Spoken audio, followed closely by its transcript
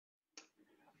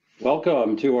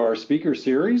Welcome to our speaker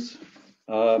series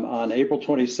on April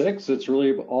 26th. It's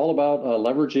really all about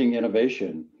leveraging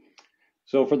innovation.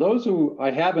 So for those who I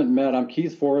haven't met, I'm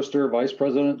Keith Forrester, Vice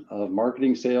President of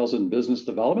Marketing, Sales, and Business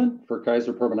Development for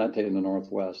Kaiser Permanente in the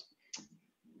Northwest.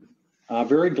 I'm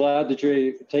very glad that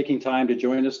you're taking time to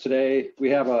join us today.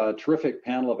 We have a terrific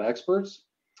panel of experts,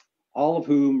 all of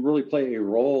whom really play a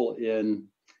role in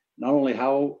not only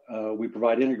how we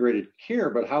provide integrated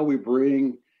care, but how we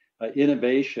bring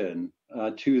innovation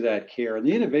to that care. And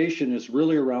the innovation is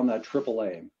really around that triple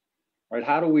aim, right?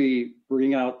 How do we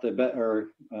bring out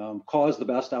cause the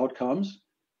best outcomes?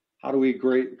 How do we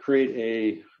create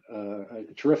a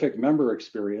terrific member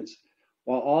experience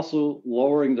while also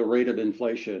lowering the rate of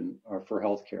inflation for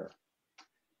healthcare?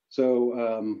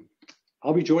 So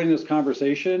I'll be joining this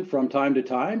conversation from time to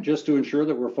time just to ensure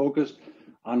that we're focused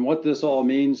on what this all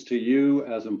means to you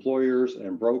as employers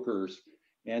and brokers.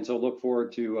 And so look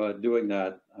forward to doing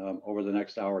that over the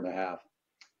next hour and a half.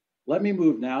 Let me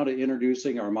move now to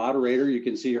introducing our moderator. You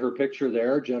can see her picture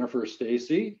there, Jennifer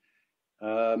Stacy.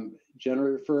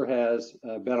 Jennifer has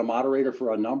been a moderator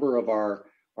for a number of our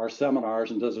seminars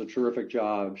and does a terrific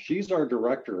job. She's our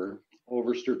director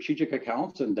over strategic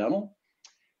accounts and dental.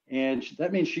 And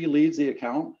that means she leads the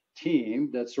account team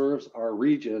that serves our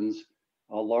region's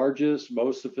largest,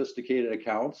 most sophisticated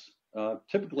accounts,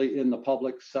 typically in the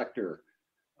public sector.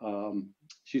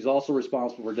 She's also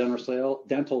responsible for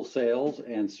dental sales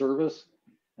and service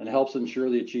and helps ensure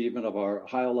the achievement of our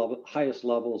highest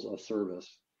levels of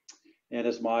service. And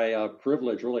it's my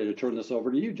privilege really to turn this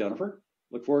over to you, Jennifer.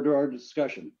 Look forward to our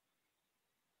discussion.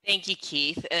 Thank you,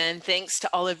 Keith, and thanks to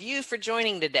all of you for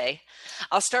joining today.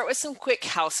 I'll start with some quick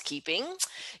housekeeping.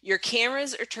 Your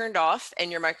cameras are turned off and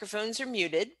your microphones are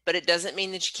muted, but it doesn't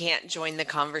mean that you can't join the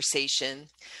conversation.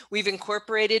 We've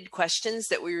incorporated questions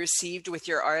that we received with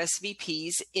your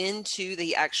RSVPs into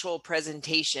the actual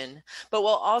presentation, but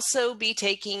we'll also be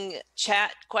taking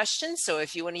chat questions. So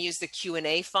if you want to use the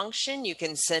Q&A function, you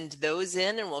can send those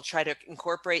in and we'll try to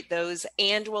incorporate those,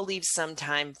 and we'll leave some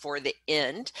time for the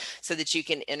end so that you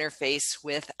can interface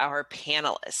with our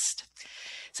panelists.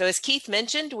 So as Keith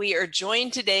mentioned, we are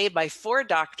joined today by 4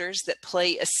 doctors that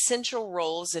play essential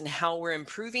roles in how we're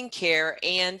improving care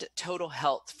and total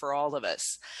health for all of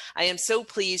us. I am so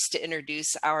pleased to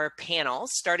introduce our panel,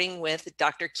 starting with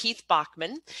Dr. Keith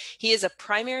Bachman. He is a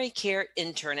primary care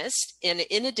internist, and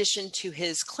in addition to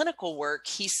his clinical work,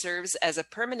 he serves as a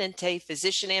Permanente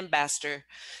physician ambassador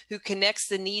who connects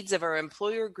the needs of our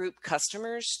employer group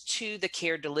customers to the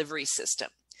care delivery system.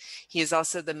 He is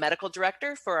also the medical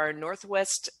director for our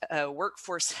Northwest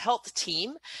Workforce Health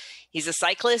team. He's a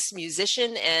cyclist,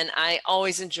 musician, and I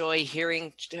always enjoy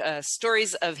hearing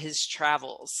stories of his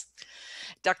travels.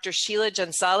 Dr. Sheila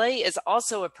Jansale is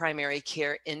also a primary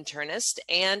care internist,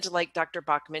 and like Dr.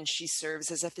 Bachman, she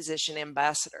serves as a physician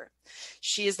ambassador.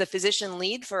 She is the physician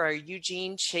lead for our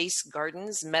Eugene Chase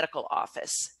Gardens Medical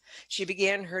Office. She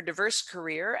began her diverse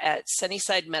career at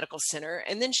Sunnyside Medical Center,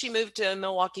 and then she moved to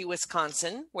Milwaukee,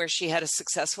 Wisconsin, where she had a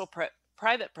successful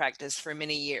private practice for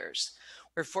many years.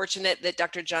 We're fortunate that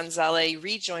Dr. Jansale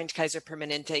rejoined Kaiser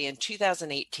Permanente in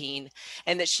 2018,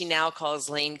 and that she now calls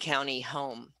Lane County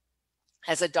home.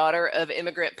 As a daughter of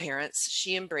immigrant parents,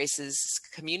 she embraces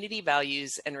community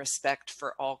values and respect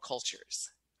for all cultures.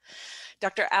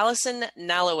 Dr. Allison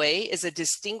Nalloway is a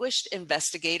distinguished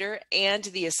investigator and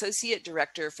the Associate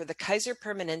Director for the Kaiser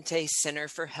Permanente Center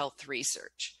for Health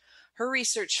Research. Her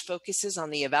research focuses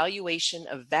on the evaluation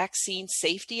of vaccine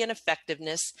safety and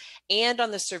effectiveness and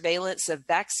on the surveillance of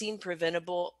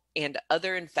vaccine-preventable and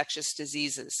other infectious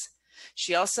diseases.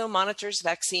 She also monitors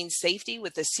vaccine safety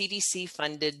with the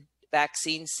CDC-funded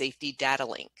Vaccine Safety Data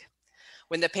Link.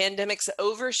 When the pandemic's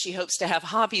over, she hopes to have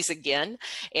hobbies again,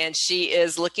 and she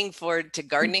is looking forward to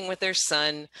gardening with her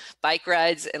son, bike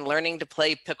rides, and learning to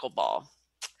play pickleball.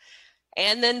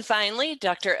 And then finally,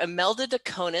 Dr. Imelda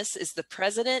Daconis is the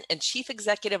President and Chief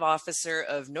Executive Officer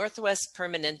of Northwest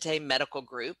Permanente Medical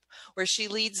Group, where she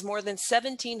leads more than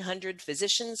 1,700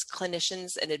 physicians,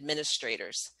 clinicians, and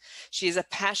administrators. She is a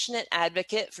passionate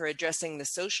advocate for addressing the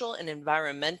social and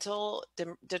environmental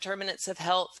determinants of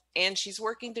health, and she's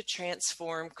working to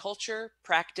transform culture,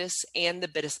 practice, and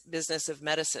the business of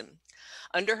medicine.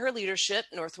 Under her leadership,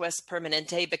 Northwest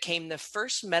Permanente became the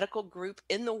first medical group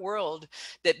in the world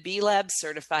that B-Lab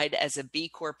certified as a B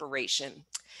Corporation.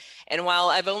 And while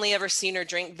I've only ever seen her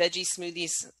drink veggie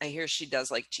smoothies, I hear she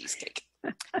does like cheesecake.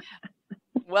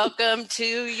 Welcome to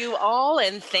you all,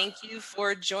 and thank you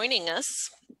for joining us.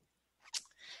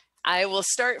 I will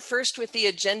start first with the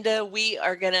agenda. We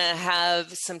are going to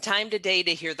have some time today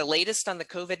to hear the latest on the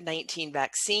COVID-19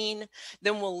 vaccine.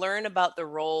 Then we'll learn about the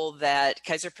role that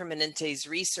Kaiser Permanente's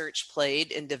research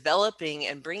played in developing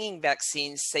and bringing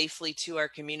vaccines safely to our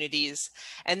communities.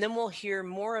 And then we'll hear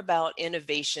more about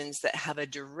innovations that have a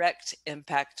direct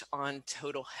impact on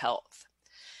total health.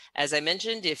 As I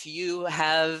mentioned, if you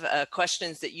have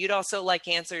questions that you'd also like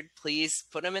answered, please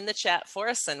put them in the chat for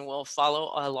us and we'll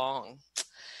follow along.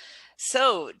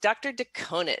 So, Dr.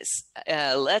 DeConis,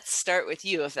 let's start with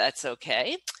you if that's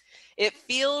okay. It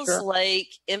feels Sure. like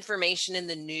information in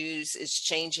the news is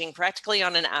changing practically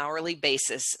on an hourly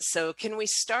basis. So can we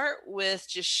start with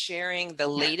just sharing the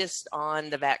latest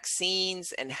on the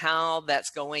vaccines and how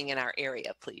that's going in our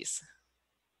area, please?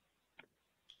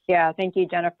 Yeah, thank you,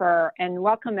 Jennifer, and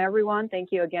welcome everyone.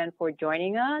 Thank you again for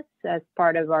joining us as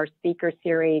part of our speaker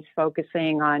series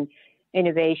focusing on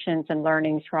innovations and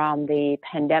learnings from the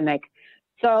pandemic.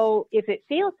 So if it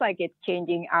feels like it's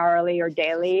changing hourly or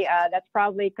daily, that's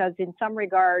probably because in some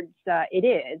regards it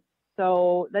is.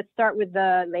 So let's start with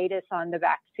the latest on the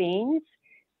vaccines.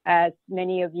 As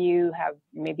many of you have,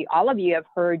 maybe all of you have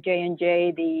heard,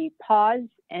 J&J, the pause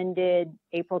ended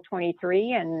April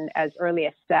 23, and as early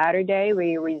as Saturday,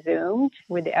 we resumed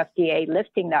with the FDA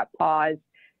lifting that pause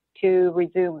to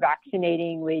resume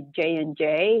vaccinating with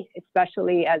J&J,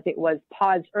 especially as it was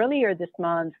paused earlier this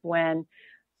month when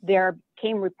there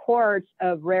came reports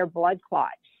of rare blood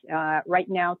clots. Right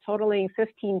now, totaling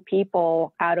 15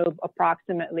 people out of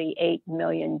approximately 8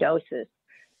 million doses.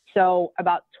 So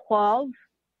about 12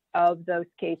 of those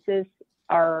cases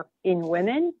are in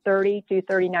women, 30 to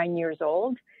 39 years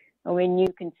old. And when you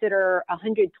consider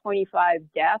 125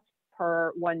 deaths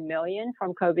per 1 million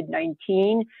from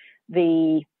COVID-19,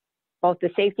 both the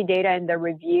safety data and the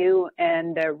review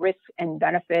and the risks and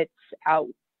benefits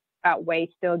outweigh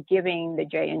still giving the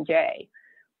J&J.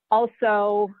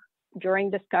 Also, during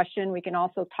discussion, we can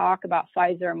also talk about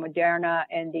Pfizer and Moderna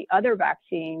and the other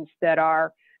vaccines that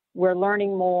we're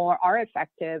learning more are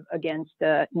effective against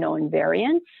the known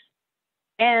variants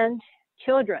and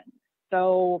children.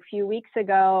 So a few weeks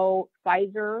ago,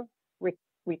 Pfizer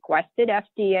requested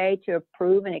FDA to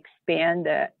approve and expand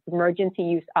the emergency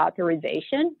use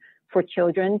authorization for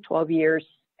children 12 years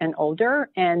and older.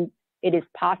 And it is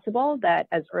possible that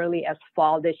as early as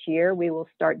fall this year, we will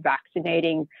start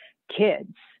vaccinating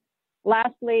kids.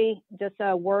 Lastly, just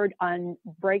a word on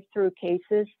breakthrough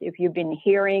cases. If you've been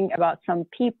hearing about some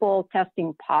people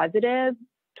testing positive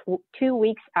 2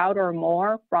 weeks out or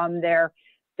more from their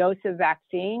dose of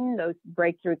vaccine, those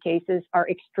breakthrough cases are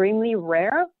extremely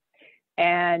rare.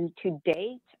 And to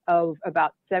date, of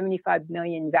about 75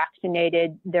 million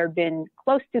vaccinated, there have been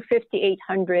close to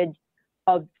 5,800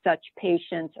 of such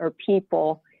patients or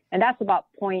people, and that's about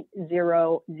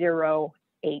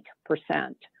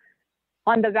 0.008%.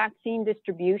 On the vaccine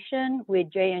distribution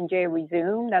with J&J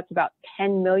resume, that's about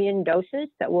 10 million doses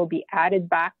that will be added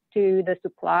back to the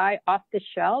supply off the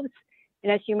shelves.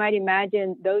 And as you might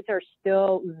imagine, those are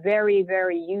still very,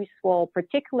 very useful,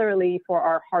 particularly for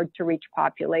our hard-to-reach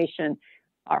population,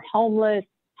 our homeless,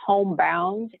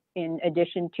 homebound, in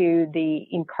addition to the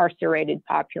incarcerated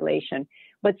population.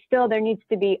 But still, there needs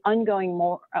to be ongoing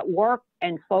more work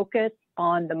and focus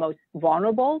on the most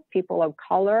vulnerable, people of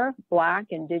color, Black,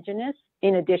 Indigenous,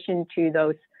 in addition to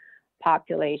those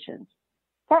populations.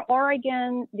 For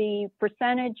Oregon, the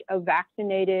percentage of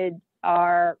vaccinated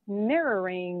are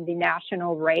mirroring the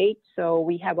national rate. So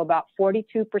we have about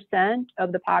 42%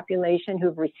 of the population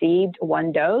who've received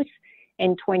one dose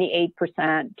and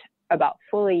 28% about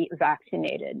fully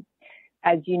vaccinated.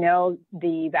 As you know,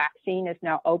 the vaccine is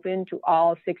now open to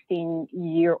all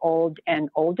 16-year-old and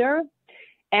older.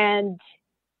 And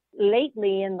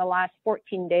lately, in the last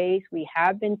 14 days, we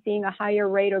have been seeing a higher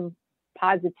rate of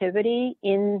positivity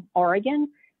in Oregon,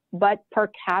 but per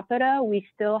capita, we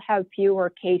still have fewer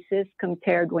cases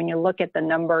compared when you look at the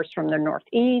numbers from the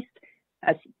Northeast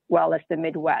as well as the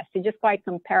Midwest. So just by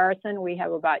comparison, we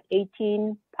have about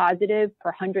 18 positive per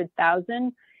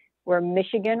 100,000, where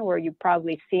Michigan, where you've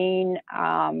probably seen,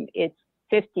 it's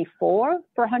 54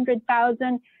 per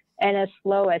 100,000, and as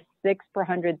low as 6 per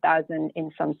 100,000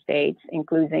 in some states,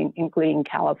 including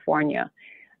California.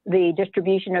 The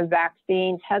distribution of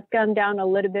vaccines has gone down a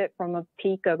little bit from a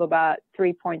peak of about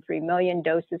 3.3 million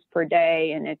doses per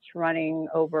day, and it's running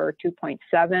over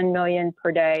 2.7 million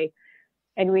per day.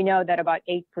 And we know that about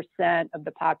 8% of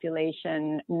the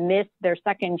population missed their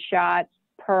second shots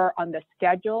per on the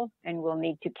schedule and will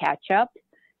need to catch up.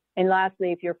 And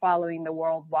lastly, if you're following the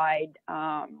worldwide,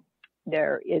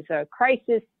 there is a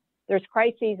crisis there's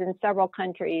crises in several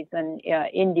countries, and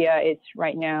India is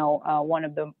right now one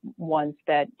of the ones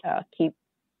that keep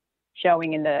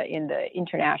showing in the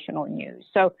international news.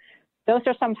 So those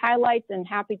are some highlights, and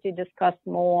happy to discuss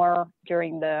more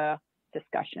during the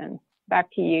discussion.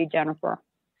 Back to you, Jennifer.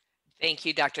 Thank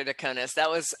you, Dr. Daconis. That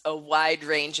was a wide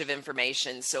range of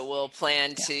information, so we'll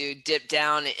plan to dip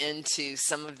down into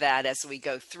some of that as we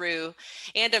go through,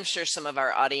 and I'm sure some of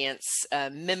our audience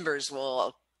members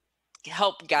will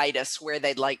help guide us where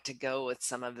they'd like to go with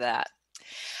some of that.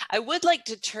 I would like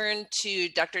to turn to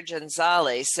Dr.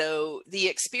 Gonzalez. So the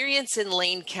experience in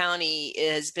Lane County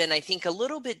has been, I think, a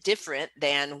little bit different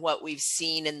than what we've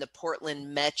seen in the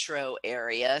Portland metro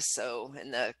area, so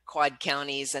in the Quad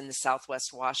Counties and the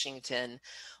Southwest Washington.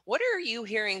 What are you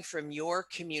hearing from your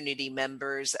community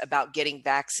members about getting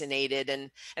vaccinated, and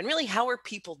really how are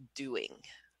people doing?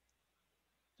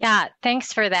 Yeah,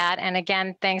 thanks for that. And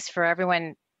again, thanks for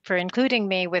everyone for including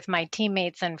me with my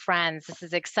teammates and friends. This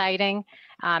is exciting,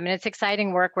 and it's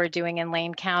exciting work we're doing in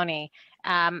Lane County.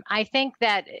 I think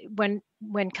that when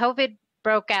COVID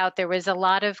broke out, there was a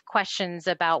lot of questions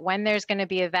about when there's going to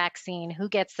be a vaccine, who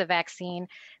gets the vaccine.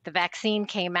 The vaccine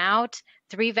came out,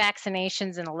 3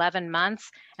 vaccinations in 11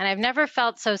 months, and I've never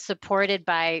felt so supported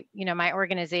by, my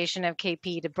organization of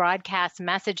KP to broadcast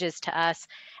messages to us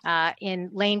in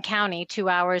Lane County, 2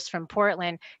 hours from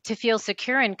Portland, to feel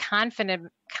secure and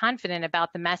confident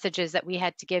about the messages that we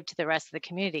had to give to the rest of the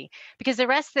community. Because the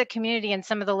rest of the community and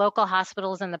some of the local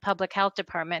hospitals and the public health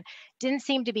department didn't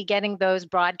seem to be getting those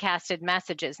broadcasted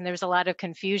messages, and there was a lot of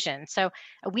confusion. So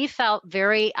we felt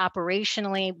very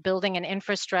operationally building an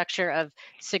infrastructure of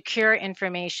secure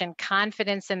information,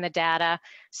 confidence in the data,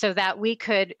 so that we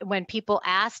could, when people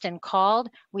asked and called,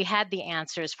 we had the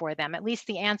answers for them, at least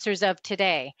the answers of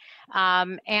today.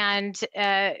 And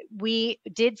we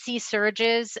did see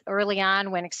surges early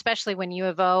on, especially when U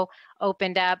of O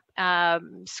opened up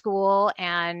school,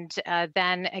 and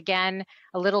then again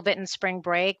a little bit in spring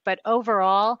break. But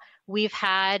overall, we've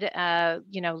had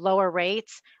lower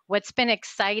rates. What's been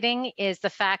exciting is the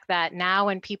fact that now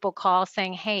when people call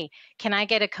saying, "Hey, can I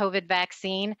get a COVID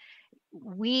vaccine?"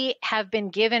 we have been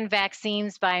given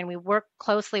vaccines by, and we work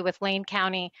closely with Lane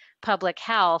County Public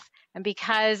Health. And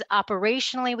because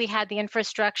operationally we had the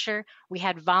infrastructure, we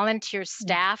had volunteer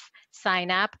staff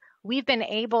sign up, we've been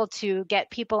able to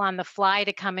get people on the fly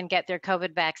to come and get their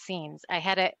COVID vaccines. I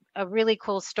had a really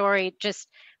cool story just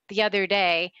the other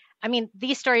day. I mean,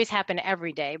 these stories happen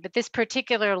every day, but this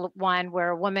particular one where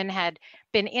a woman had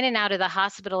been in and out of the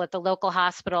hospital at the local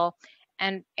hospital,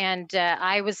 and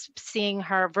I was seeing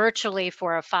her virtually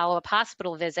for a follow-up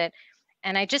hospital visit.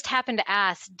 And I just happened to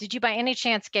ask, "Did you by any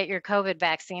chance get your COVID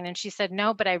vaccine?" And she said,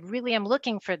 "No, but I really am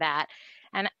looking for that."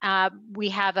 And we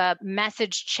have a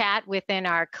message chat within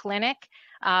our clinic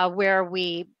where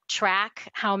we track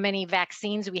how many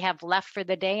vaccines we have left for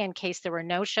the day in case there were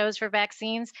no shows for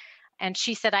vaccines. And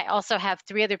she said, "I also have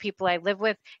 3 other people I live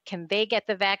with. Can they get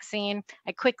the vaccine?"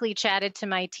 I quickly chatted to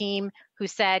my team, who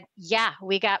said, "Yeah,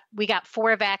 we got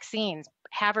 4 vaccines.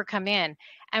 Have her come in."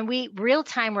 And we real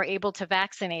time were able to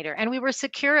vaccinate her. And we were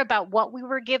secure about what we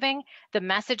were giving, the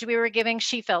message we were giving.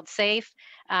 She felt safe.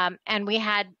 And we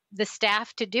had the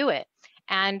staff to do it.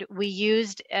 And we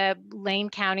used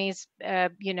Lane County's,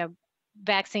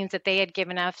 vaccines that they had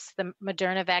given us, the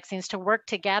Moderna vaccines, to work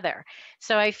together.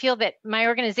 So I feel that my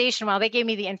organization, while they gave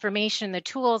me the information and the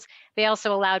tools, they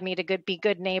also allowed me to be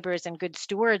good neighbors and good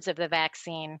stewards of the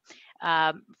vaccine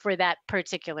for that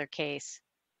particular case.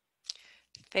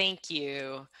 Thank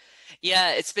you.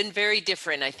 Yeah, it's been very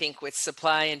different, I think, with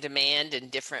supply and demand in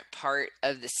different part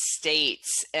of the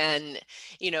states. And,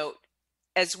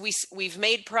 as we've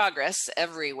made progress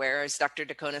everywhere, as Dr.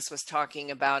 Daconis was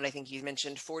talking about, I think you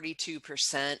mentioned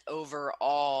 42%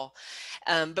 overall.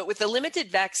 But with the limited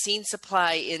vaccine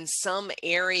supply in some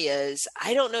areas,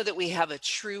 I don't know that we have a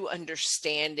true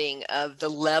understanding of the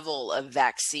level of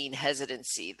vaccine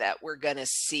hesitancy that we're going to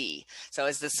see. So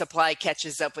as the supply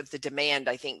catches up with the demand,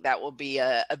 I think that will be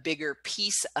a bigger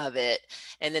piece of it.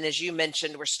 And then, as you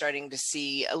mentioned, we're starting to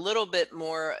see a little bit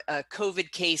more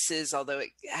COVID cases, although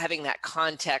having that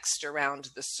context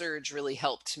around the surge really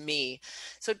helped me.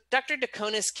 So Dr.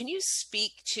 Daconis, can you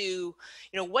speak to,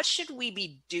 what should we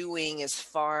be doing as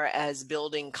far as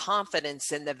building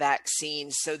confidence in the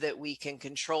vaccine so that we can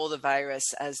control the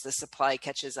virus as the supply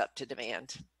catches up to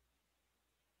demand?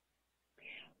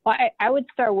 Well, I would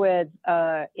start with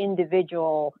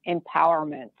individual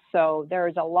empowerment. So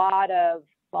there's a lot of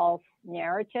false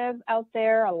narrative out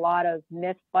there, a lot of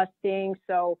myth busting.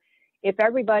 So if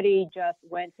everybody just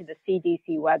went to the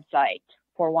CDC website,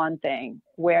 for one thing,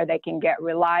 where they can get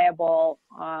reliable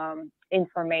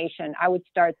information. I would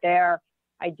start there.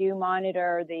 I do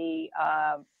monitor the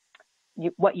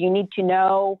what you need to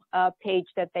know page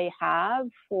that they have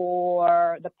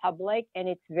for the public, and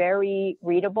it's very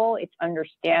readable. It's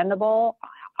understandable.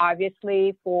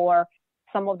 Obviously, for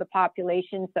some of the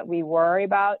populations that we worry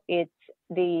about, it's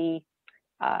the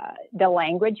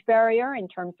language barrier in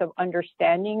terms of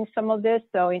understanding some of this.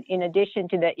 So in addition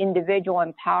to the individual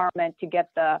empowerment to get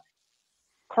the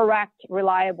correct,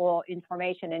 reliable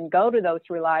information and go to those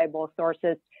reliable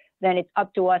sources, then it's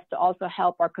up to us to also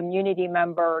help our community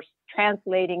members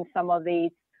translating some of these,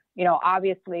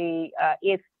 obviously,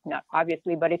 if not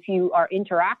obviously, but if you are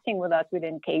interacting with us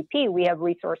within KP, we have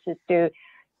resources to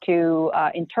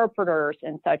interpreters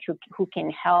and such who can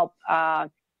help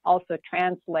also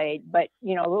translate, but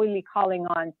really calling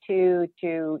on to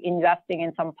investing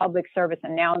in some public service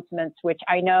announcements, which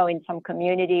I know in some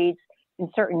communities in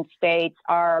certain states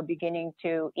are beginning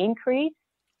to increase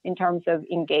in terms of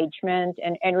engagement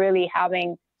and really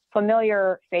having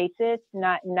familiar faces,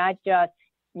 not just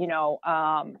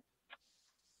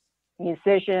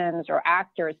musicians or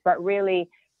actors, but really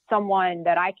someone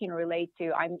that I can relate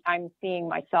to. I'm seeing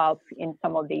myself in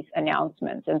some of these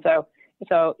announcements, and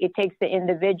so it takes the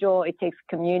individual, it takes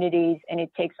communities, and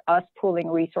it takes us pooling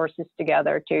resources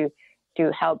together to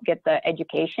help get the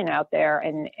education out there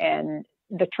and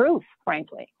the truth,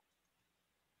 frankly.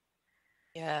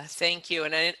 Yeah, thank you.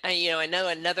 And I know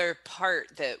another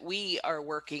part that we are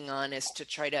working on is to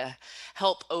try to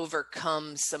help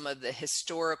overcome some of the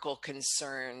historical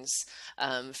concerns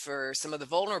for some of the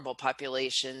vulnerable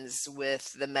populations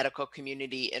with the medical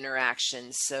community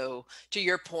interactions. So to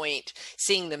your point,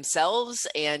 seeing themselves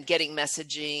and getting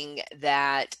messaging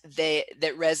that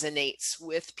resonates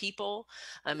with people,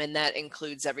 and that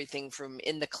includes everything from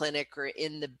in the clinic or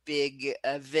in the big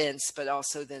events, but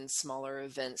also then smaller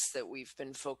events that we've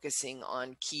been focusing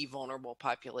on key vulnerable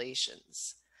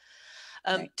populations.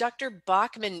 Right. Dr.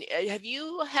 Bachman, have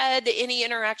you had any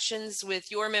interactions with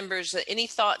your members? Any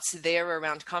thoughts there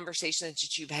around conversations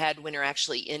that you've had when you're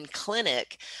actually in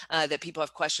clinic that people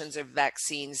have questions of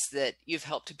vaccines that you've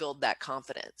helped to build that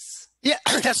confidence? Yeah,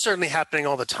 that's certainly happening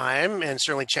all the time, and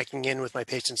certainly checking in with my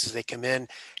patients as they come in.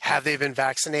 Have they been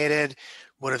vaccinated?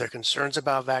 What are their concerns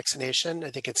about vaccination? I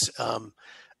think it's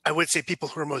I would say people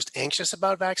who are most anxious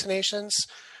about vaccinations,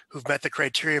 who've met the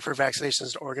criteria for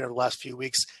vaccinations in Oregon over the last few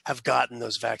weeks, have gotten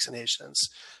those vaccinations.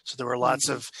 So there were lots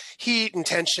of heat and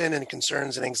tension and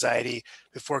concerns and anxiety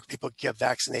before people get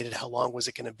vaccinated. How long was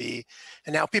it going to be?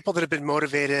 And now people that have been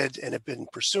motivated and have been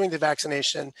pursuing the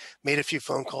vaccination, made a few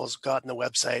phone calls, gotten the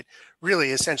website,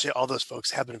 really essentially all those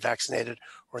folks have been vaccinated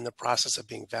or in the process of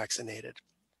being vaccinated.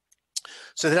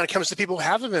 So then it comes to people who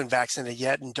haven't been vaccinated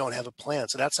yet and don't have a plan.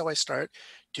 So that's how I start.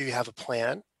 Do you have a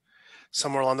plan?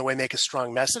 Somewhere along the way, make a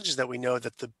strong message that we know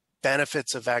that the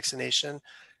benefits of vaccination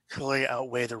clearly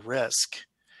outweigh the risk.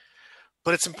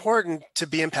 But it's important to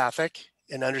be empathic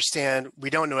and understand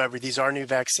we don't know these are new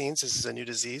vaccines. This is a new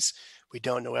disease. We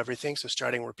don't know everything. So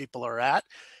starting where people are at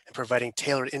and providing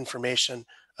tailored information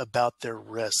about their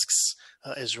risks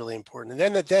is really important.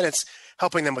 And then it's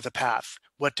helping them with a path.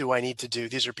 What do I need to do?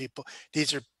 These are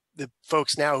the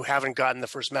folks now who haven't gotten the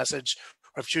first message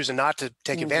or have chosen not to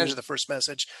take advantage of the first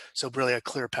message. So really a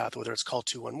clear path, whether it's call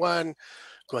 211,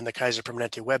 go on the Kaiser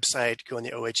Permanente website, go on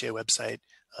the OHA website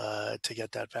to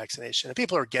get that vaccination. And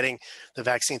people are getting the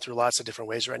vaccine through lots of different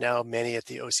ways right now, many at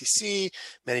the OCC,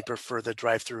 many prefer the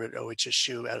drive-through at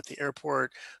OHSU out at the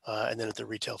airport, and then at the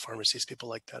retail pharmacies, people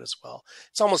like that as well.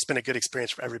 It's almost been a good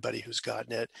experience for everybody who's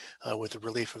gotten it with the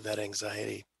relief of that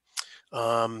anxiety.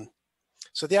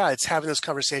 So yeah, it's having those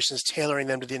conversations, tailoring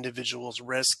them to the individual's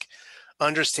risk,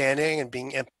 understanding and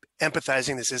being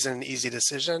empathizing. This isn't an easy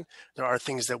decision. There are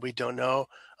things that we don't know,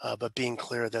 but being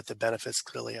clear that the benefits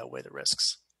clearly outweigh the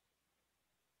risks.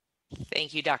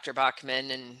 Thank you, Dr.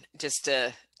 Bachman. And just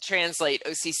to translate,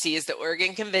 OCC is the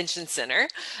Oregon Convention Center,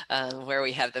 where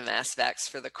we have the mass vax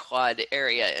for the Quad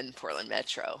area in Portland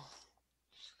Metro.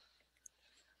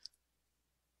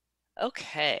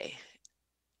 Okay.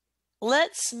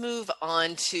 Let's move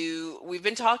on to, we've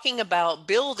been talking about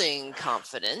building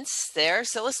confidence there.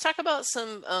 So let's talk about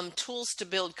some tools to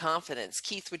build confidence.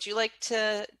 Keith, would you like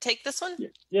to take this one?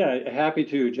 Yeah, happy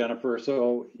to, Jennifer.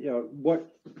 So,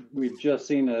 what we've just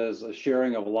seen is a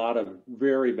sharing of a lot of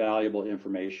very valuable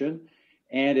information.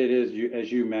 And it is,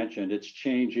 as you mentioned, it's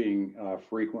changing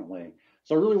frequently.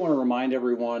 So I really want to remind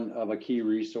everyone of a key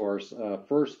resource.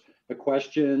 First, the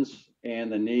questions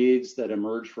and the needs that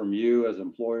emerge from you as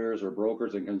employers or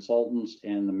brokers and consultants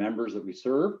and the members that we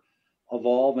serve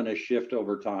evolve and shift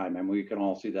over time. And we can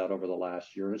all see that over the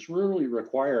last year. It's really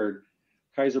required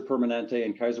Kaiser Permanente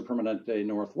and Kaiser Permanente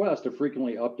Northwest to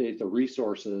frequently update the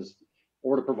resources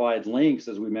or to provide links,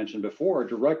 as we mentioned before,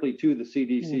 directly to the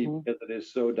CDC because it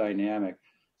is so dynamic.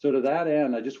 So to that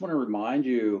end, I just want to remind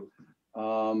you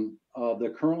of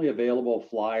the currently available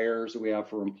flyers that we have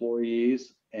for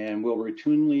employees, and we'll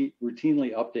routinely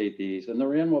update these. And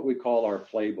they're in what we call our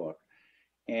playbook.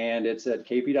 And it's at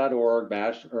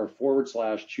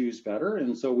kp.org/choose better.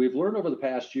 And so we've learned over the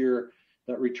past year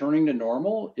that returning to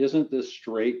normal isn't this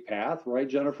straight path, right,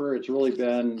 Jennifer? It's really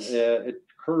been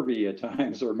curvy at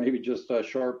times, or maybe just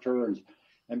sharp turns.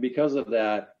 And because of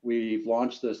that, we've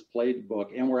launched this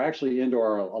playbook, and we're actually into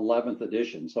our 11th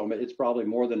edition. So it's probably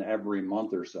more than every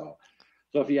month or so.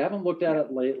 So if you haven't looked at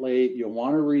it lately, you'll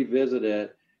want to revisit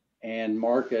it and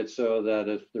mark it so that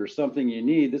if there's something you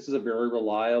need, this is a very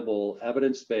reliable,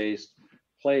 evidence-based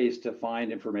place to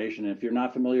find information. And if you're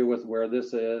not familiar with where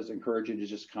this is, I encourage you to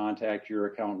just contact your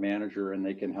account manager and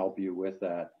they can help you with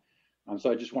that.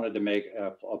 So I just wanted to make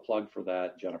a plug for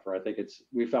that, Jennifer. I think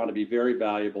we found to be very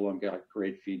valuable and got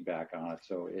great feedback on it.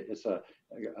 So it's a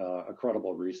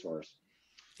credible resource.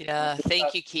 Yeah,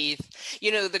 thank you, Keith.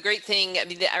 You know, the great thing, I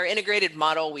mean, our integrated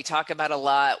model, we talk about a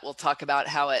lot. We'll talk about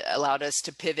how it allowed us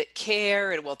to pivot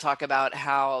care, and we'll talk about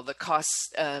how the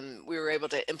costs, we were able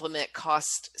to implement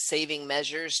cost saving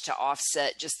measures to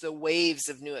offset just the waves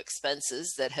of new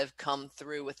expenses that have come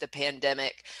through with the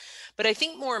pandemic. But I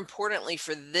think more importantly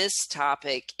for this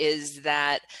topic is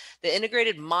that the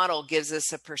integrated model gives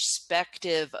us a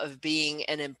perspective of being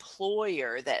an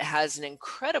employer that has an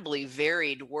incredibly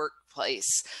varied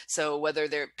workplace. So whether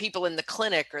they're people in the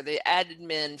clinic or the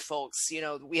admin folks, you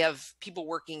know, we have people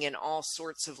working in all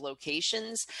sorts of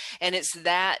locations. And it's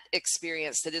that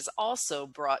experience that is also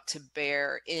brought to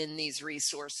bear in these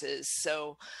resources.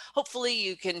 So hopefully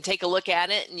you can take a look at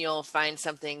it and you'll find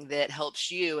something that helps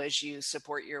you as you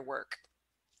support your work.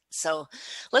 So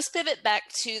let's pivot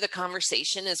back to the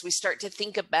conversation as we start to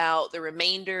think about the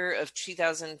remainder of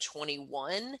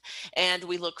 2021 and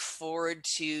we look forward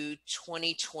to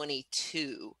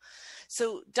 2022.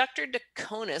 So Dr.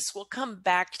 Daconis, we'll come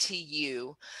back to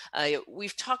you.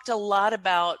 We've talked a lot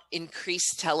about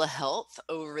increased telehealth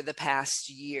over the past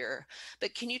year,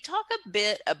 but can you talk a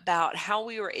bit about how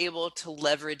we were able to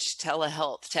leverage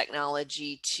telehealth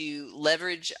technology to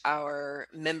leverage our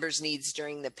members' needs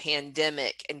during the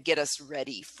pandemic and get us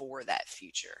ready for that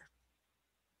future?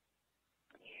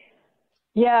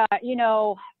 Yeah, you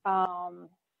know,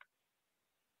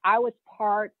 I was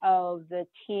part of the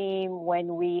team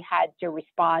when we had to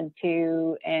respond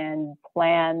to and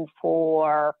plan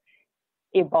for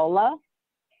Ebola.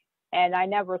 And I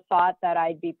never thought that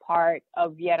I'd be part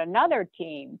of yet another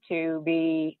team to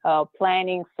be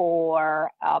planning for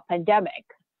a pandemic,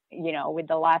 you know, with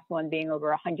the last one being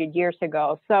over 100 years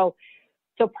ago. So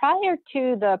prior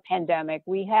to the pandemic,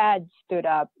 we had stood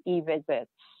up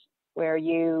e-visits, where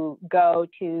you go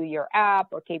to your app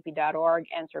or kp.org,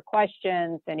 answer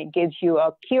questions, and it gives you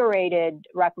a curated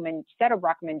set of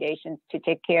recommendations to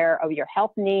take care of your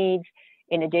health needs,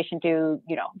 in addition to,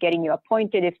 you know, getting you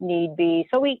appointed if need be.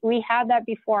 So we had that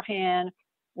beforehand.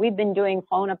 We've been doing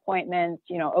phone appointments,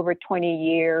 you know, over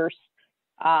 20 years.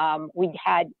 We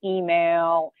had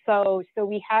email. So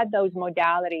we had those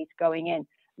modalities going in.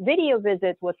 Video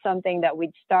visits was something that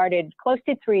we'd started close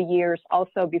to 3 years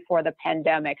also before the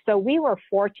pandemic. So we were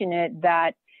fortunate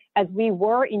that as we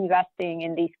were investing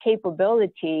in these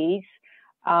capabilities,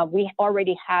 we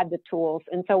already had the tools.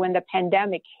 And so when the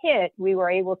pandemic hit, we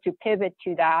were able to pivot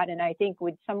to that. And I think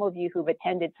with some of you who've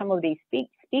attended some of these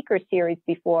speaker series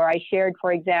before, I shared,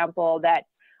 for example, that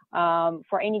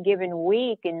for any given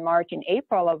week in March and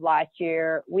April of last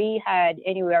year, we had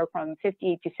anywhere from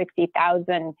 50 to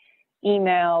 60,000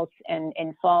 emails and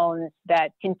phones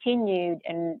that continued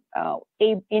and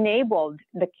enabled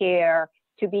the care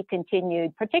to be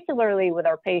continued, particularly with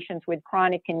our patients with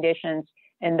chronic conditions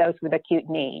and those with acute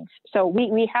needs. So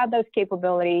we had those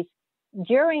capabilities.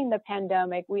 During the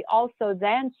pandemic, we also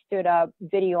then stood up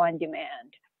video on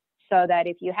demand, so that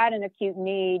if you had an acute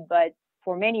need, but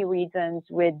for many reasons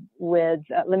with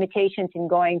limitations in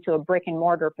going to a brick and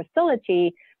mortar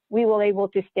facility, we were able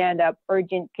to stand up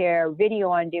urgent care video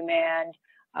on demand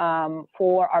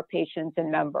for our patients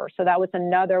and members. So that was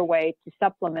another way to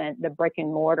supplement the brick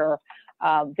and mortar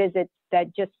visits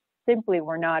that just simply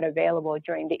were not available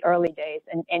during the early days.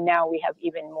 And now we have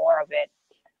even more of it.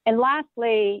 And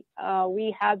lastly,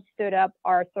 we have stood up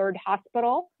our third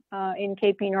hospital in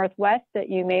KP Northwest that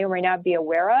you may or may not be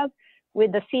aware of.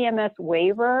 With the CMS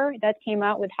waiver that came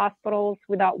out with Hospitals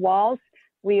Without Walls,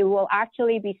 we will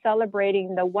actually be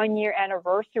celebrating the 1-year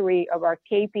anniversary of our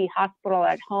KP Hospital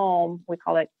at Home. We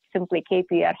call it simply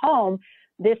KP at Home,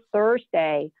 this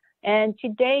Thursday. And to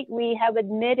date, we have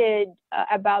admitted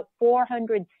about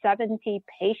 470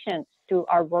 patients to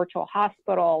our virtual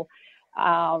hospital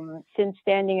since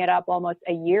standing it up almost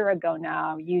a year ago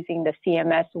now using the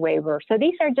CMS waiver. So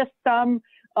these are just some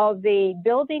of the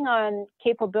building on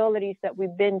capabilities that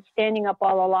we've been standing up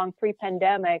all along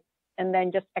pre-pandemic and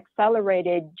then just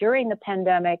accelerated during the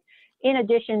pandemic, in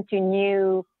addition to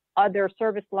new other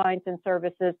service lines and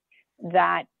services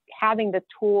that having the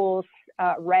tools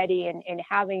ready and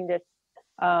having this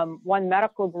one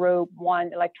medical group,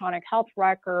 one electronic health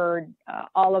record,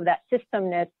 all of that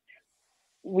systemness,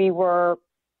 we were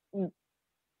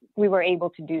able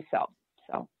to do so.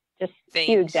 So just a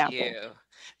few examples. Thank you.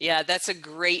 Yeah, that's a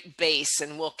great base,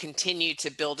 and we'll continue to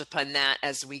build upon that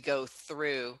as we go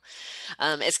through.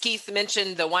 As Keith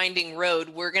mentioned, the winding road,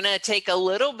 we're going to take a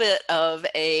little bit of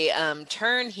a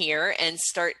turn here and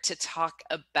start to talk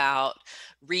about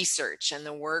research and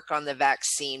the work on the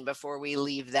vaccine before we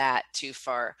leave that too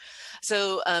far.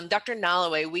 So Dr.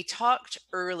 Nalloway, we talked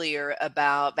earlier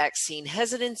about vaccine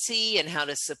hesitancy and how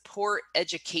to support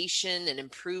education and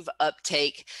improve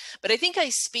uptake. But I think I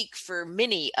speak for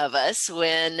many of us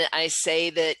when I say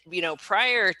that, you know,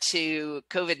 prior to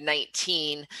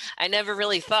COVID-19, I never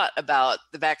really thought about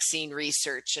the vaccine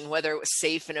research and whether it was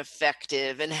safe and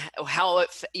effective and how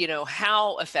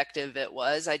effective it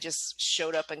was. I just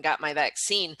showed up and got my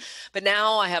vaccine. But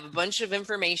now I have a bunch of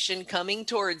information coming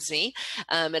towards me,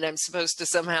 and I'm supposed to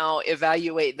somehow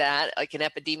evaluate that like an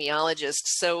epidemiologist.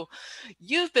 So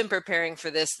you've been preparing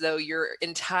for this, though, your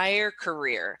entire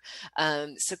career.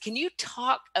 So can you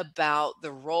talk about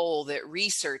the role that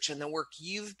research and the work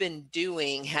you've been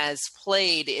doing has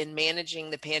played in managing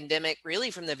the pandemic, really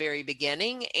from the very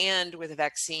beginning and with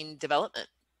vaccine development?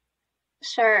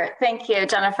 Sure. Thank you,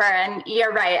 Jennifer. And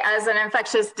you're right. As an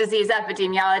infectious disease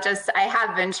epidemiologist, I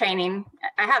have been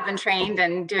trained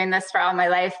and doing this for all my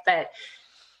life, but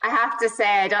I have to say,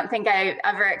 I don't think I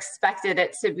ever expected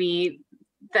it to be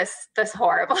this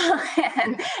horrible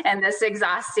and this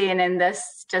exhausting, and it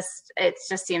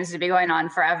just seems to be going on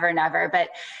forever and ever. But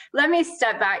let me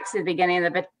step back to the beginning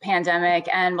of the pandemic,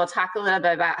 and we'll talk a little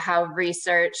bit about how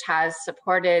research has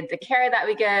supported the care that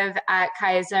we give at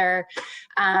Kaiser,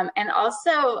 and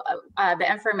also the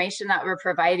information that we're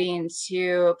providing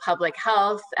to public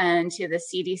health and to the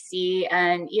CDC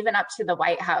and even up to the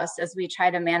White House as we try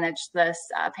to manage this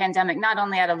pandemic, not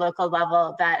only at a local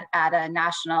level, but at a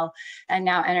national and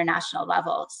now international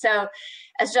level. So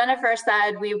as Jennifer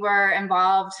said, we were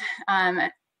involved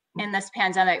in this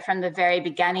pandemic from the very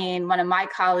beginning. One of my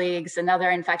colleagues, another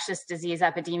infectious disease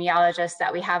epidemiologist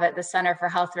that we have at the Center for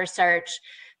Health Research,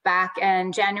 back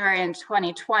in January in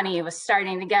 2020, was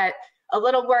starting to get a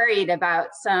little worried about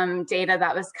some data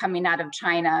that was coming out of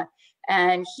China.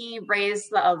 And he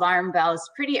raised the alarm bells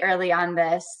pretty early on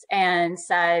this and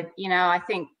said, you know, I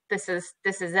think this is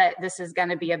it. This is going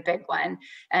to be a big one,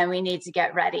 and we need to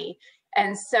get ready.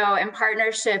 And so in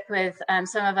partnership with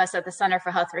some of us at the Center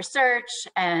for Health Research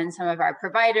and some of our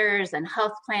providers and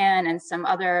health plan and some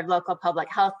other local public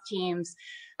health teams,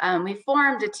 we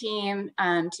formed a team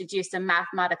to do some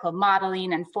mathematical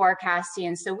modeling and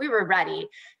forecasting. So we were ready.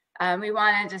 We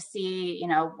wanted to see, you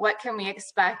know, what can we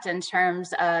expect in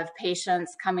terms of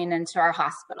patients coming into our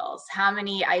hospitals? How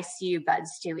many ICU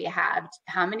beds do we have?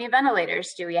 How many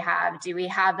ventilators do we have? Do we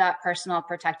have that personal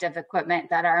protective equipment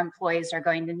that our employees are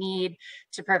going to need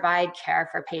to provide care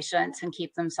for patients and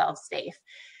keep themselves safe?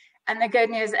 And the good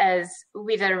news is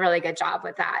we did a really good job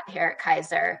with that here at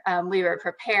Kaiser. We were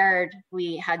prepared.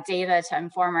 We had data to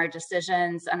inform our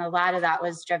decisions. And a lot of that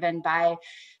was driven by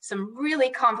some really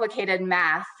complicated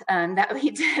math that we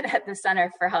did at the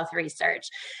Center for Health Research.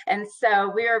 And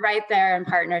so we were right there in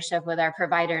partnership with our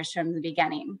providers from the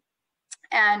beginning.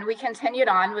 And we continued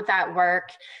on with that work.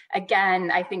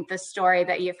 Again, I think the story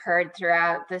that you've heard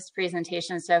throughout this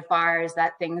presentation so far is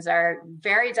that things are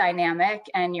very dynamic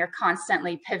and you're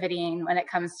constantly pivoting when it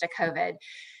comes to COVID.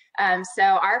 So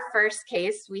our first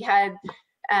case, we had,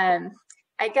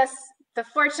 I guess, the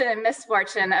fortune and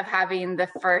misfortune of having the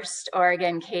first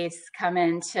Oregon case come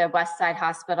into Westside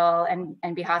Hospital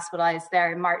and be hospitalized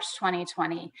there in March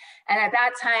 2020. And at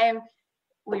that time,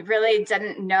 we really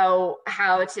didn't know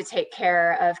how to take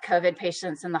care of COVID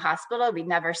patients in the hospital. We'd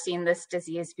never seen this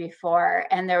disease before.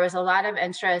 And there was a lot of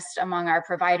interest among our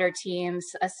provider teams,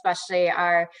 especially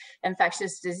our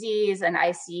infectious disease and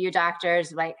ICU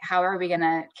doctors, like, how are we going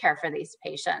to care for these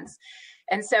patients?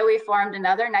 And so we formed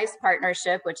another nice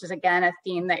partnership, which is, again, a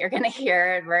theme that you're going to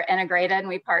hear. We're integrated and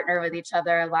we partner with each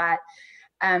other a lot.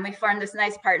 We formed this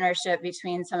nice partnership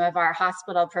between some of our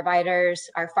hospital providers,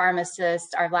 our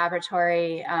pharmacists, our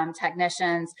laboratory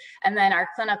technicians, and then our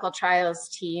clinical trials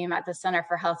team at the Center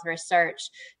for Health Research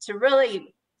to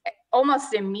really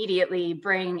almost immediately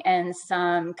bring in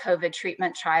some COVID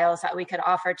treatment trials that we could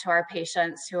offer to our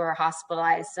patients who are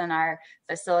hospitalized in our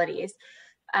facilities.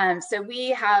 So we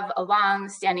have a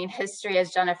long-standing history,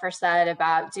 as Jennifer said,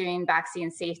 about doing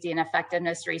vaccine safety and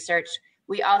effectiveness research.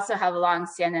 We also have a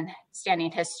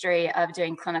long-standing history of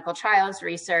doing clinical trials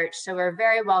research. So we're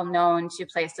very well known to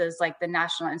places like the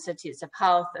National Institutes of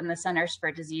Health and the Centers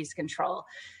for Disease Control.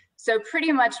 So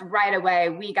pretty much right away,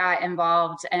 we got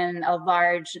involved in a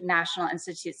large National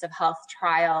Institutes of Health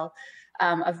trial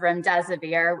of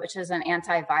remdesivir, which is an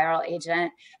antiviral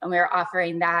agent, and we were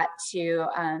offering that to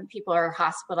people who are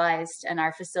hospitalized in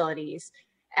our facilities.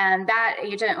 And that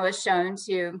agent was shown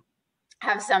to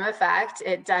have some effect.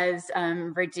 It does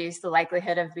reduce the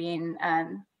likelihood of being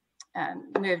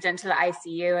moved into the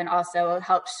ICU, and also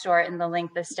helps shorten the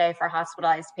length of stay for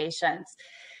hospitalized patients.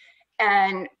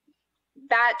 And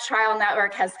that trial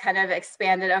network has kind of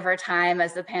expanded over time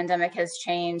as the pandemic has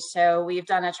changed. So we've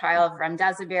done a trial of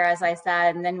remdesivir, as I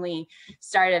said, and then we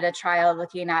started a trial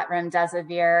looking at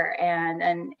remdesivir and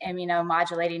an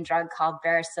immunomodulating drug called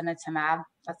baricitinib.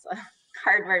 That's a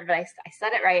hard word, but I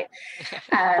said it right.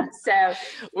 So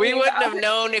we wouldn't have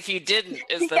known if you didn't,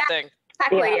 is the thing.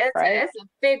 Exactly, Yeah, it's a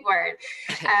big word.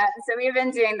 So we've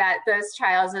been doing those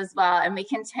trials as well, and we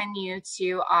continue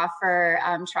to offer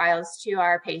trials to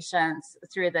our patients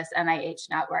through this NIH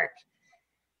network.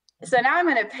 So now I'm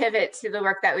going to pivot to the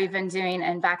work that we've been doing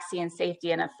in vaccine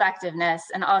safety and effectiveness,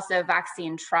 and also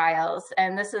vaccine trials.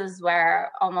 And this is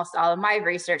where almost all of my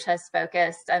research has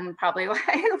focused, and probably why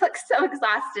I look so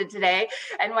exhausted today,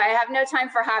 and why I have no time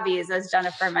for hobbies, as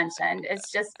Jennifer mentioned.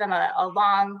 It's just been a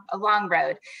long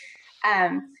road.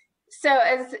 So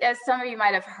as some of you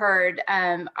might have heard,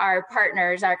 our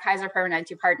partners, our Kaiser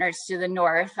Permanente partners to the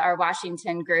north, our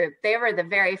Washington group, they were the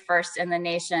very first in the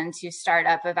nation to start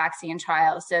up a vaccine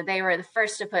trial. So they were the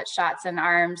first to put shots in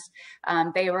arms.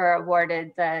 They were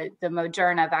awarded the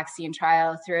Moderna vaccine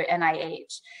trial through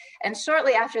NIH. And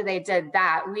shortly after they did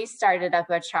that, we started up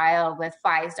a trial with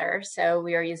Pfizer. So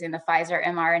we were using the Pfizer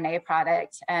mRNA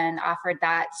product and offered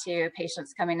that to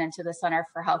patients coming into the Center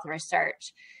for Health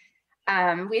Research.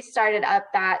 We started up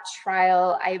that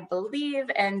trial, I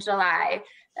believe, in July.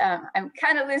 I'm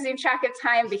kind of losing track of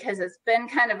time because it's been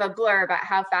kind of a blur about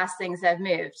how fast things have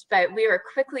moved, but we were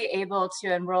quickly able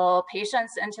to enroll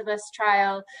patients into this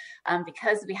trial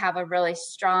because we have a really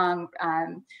strong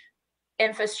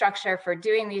infrastructure for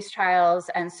doing these trials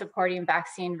and supporting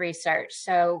vaccine research.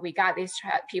 So we got these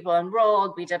people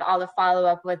enrolled, we did all the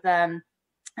follow-up with them,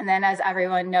 and then, as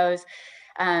everyone knows,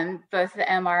 both the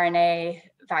mRNA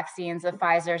vaccines, the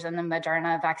Pfizer's and the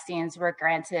Moderna vaccines, were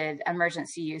granted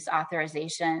emergency use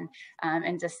authorization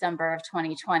in December of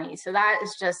 2020. So that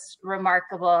is just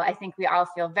remarkable. I think we all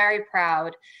feel very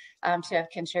proud to have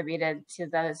contributed to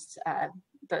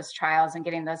those trials and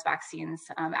getting those vaccines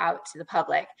out to the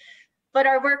public. But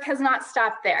our work has not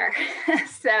stopped there.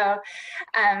 So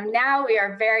now we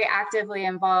are very actively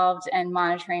involved in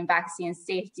monitoring vaccine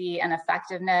safety and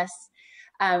effectiveness.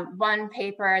 One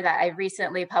paper that I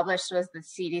recently published was the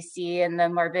CDC and the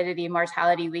Morbidity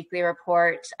Mortality Weekly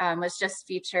Report was just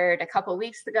featured a couple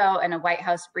weeks ago in a White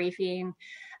House briefing.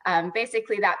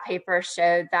 Basically, that paper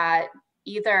showed that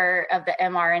either of the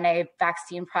mRNA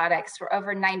vaccine products were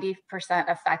over 90%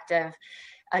 effective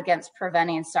against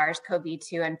preventing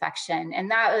SARS-CoV-2 infection. And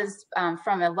that was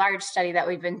from a large study that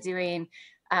we've been doing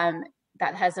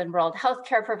that has enrolled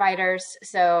healthcare providers.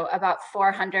 So about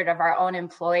 400 of our own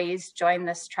employees joined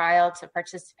this trial to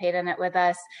participate in it with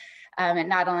us. It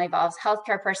not only involves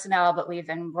healthcare personnel, but we've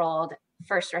enrolled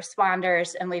first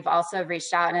responders, and we've also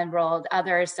reached out and enrolled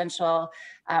other essential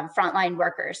frontline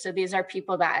workers. So these are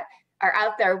people that are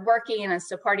out there working and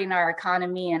supporting our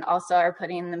economy, and also are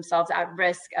putting themselves at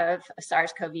risk of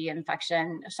SARS-CoV-2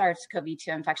 infection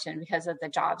because of the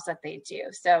jobs that they do.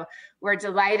 So we're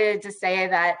delighted to say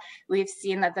that we've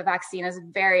seen that the vaccine is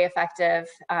very effective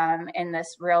in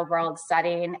this real world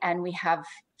setting, and we have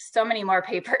so many more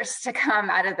papers to come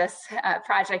out of this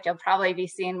project. You'll probably be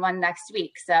seeing one next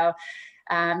week. So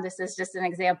this is just an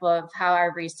example of how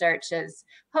our research is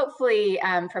hopefully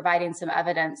providing some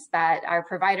evidence that our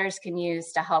providers can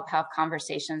use to help have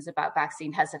conversations about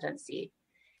vaccine hesitancy.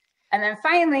 And then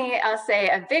finally, I'll say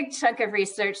a big chunk of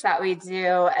research that we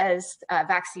do is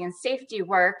vaccine safety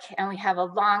work. And we have a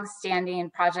long-standing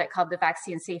project called the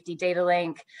Vaccine Safety Data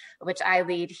Link, which I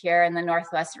lead here in the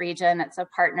Northwest region. It's a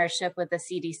partnership with the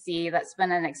CDC that's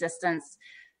been in existence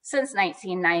since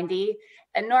 1990.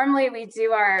 And normally we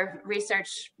do our research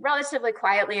relatively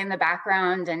quietly in the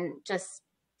background and just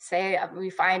say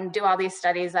do all these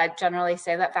studies that generally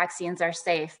say that vaccines are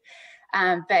safe.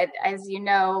 But as you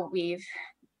know, we've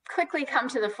quickly come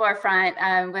to the forefront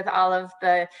with all of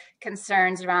the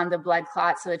concerns around the blood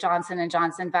clots, so the Johnson &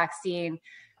 Johnson vaccine.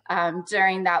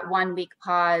 During that 1-week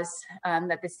pause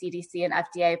that the CDC and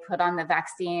FDA put on the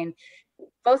vaccine,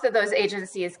 both of those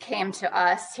agencies came to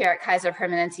us here at Kaiser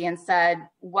Permanente and said,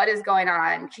 what is going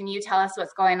on? Can you tell us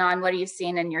what's going on? What are you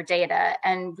seeing in your data?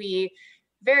 And we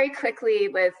very quickly,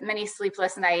 with many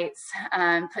sleepless nights,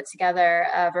 put together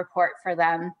a report for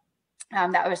them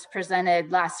that was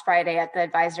presented last Friday at the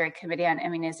Advisory Committee on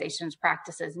Immunizations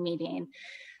Practices meeting.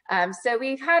 So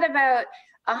we've had about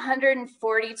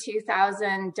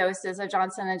 142,000 doses of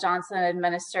Johnson & Johnson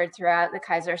administered throughout the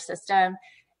Kaiser system.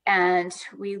 And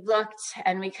we looked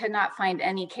and we could not find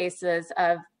any cases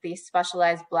of these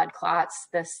specialized blood clots,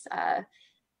 this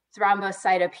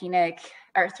thrombocytopenic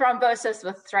or thrombosis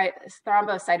with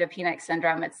thrombocytopenic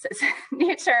syndrome. It's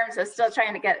new terms, so still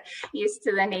trying to get used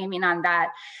to the naming on that.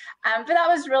 But that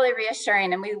was really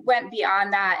reassuring, and we went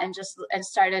beyond that and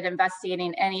started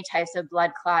investigating any types of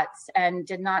blood clots and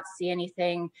did not see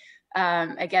anything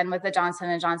again with the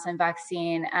Johnson & Johnson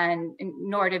vaccine, and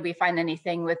nor did we find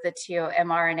anything with the 2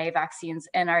 mRNA vaccines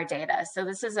in our data. So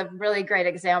this is a really great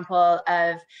example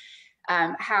of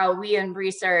how we in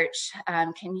research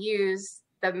can use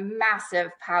the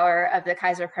massive power of the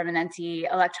Kaiser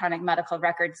Permanente electronic medical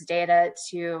records data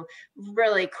to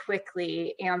really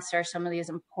quickly answer some of these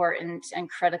important and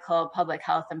critical public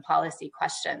health and policy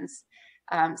questions.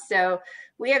 So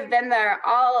we have been there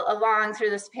all along through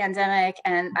this pandemic,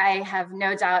 and I have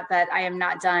no doubt that I am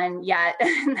not done yet,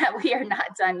 that we are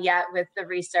not done yet with the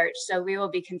research. So we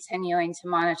will be continuing to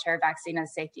monitor vaccine and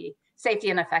safety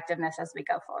and effectiveness as we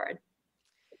go forward.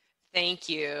 Thank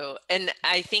you. And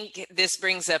I think this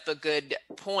brings up a good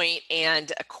point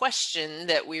and a question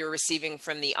that we were receiving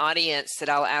from the audience that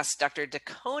I'll ask Dr.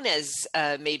 DeCones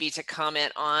maybe to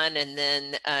comment on, and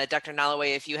then Dr.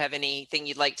 Nalloway, if you have anything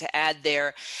you'd like to add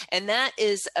there. And that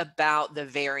is about the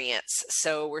variants.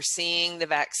 So we're seeing the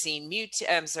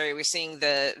we're seeing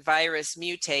the virus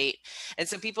mutate. And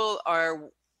so people are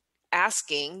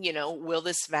asking, will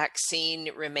this vaccine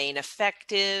remain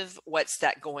effective? What's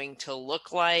that going to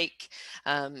look like?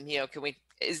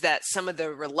 Is that some of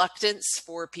the reluctance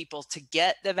for people to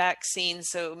get the vaccine?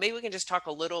 So maybe we can just talk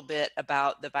a little bit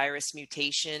about the virus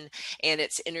mutation and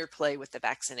its interplay with the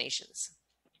vaccinations.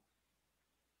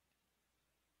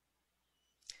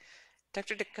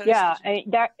 Dr. DeCones?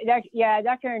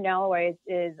 Dr. Nalloway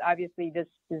is obviously this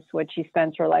is what she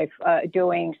spends her life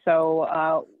doing.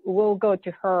 So we'll go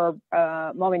to her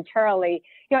momentarily.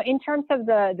 In terms of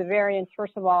the variants,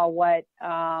 first of all, what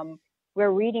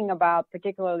we're reading about,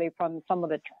 particularly from some of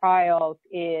the trials,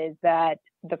 is that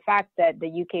the fact that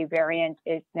the UK variant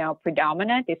is now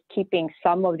predominant is keeping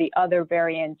some of the other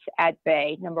variants at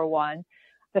bay, number one.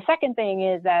 The second thing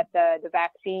is that the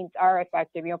vaccines are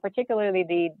effective,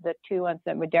 particularly the 2 ones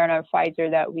that Moderna and Pfizer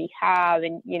that we have,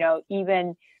 and,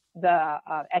 even the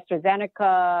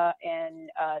AstraZeneca and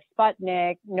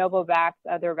Sputnik, Novavax,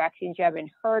 other vaccines you haven't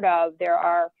heard of, there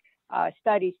are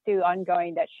studies too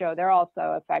ongoing that show they're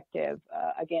also effective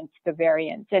against the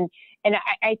variants. And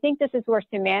I think this is where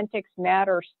semantics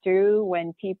matters too,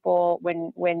 when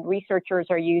researchers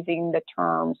are using the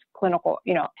terms clinical,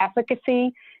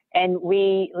 efficacy, and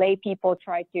we lay people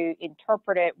try to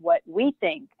interpret it what we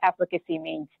think efficacy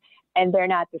means, and they're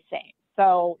not the same.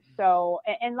 So,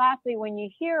 and lastly, when you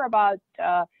hear about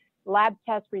lab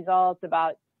test results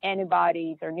about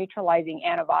antibodies or neutralizing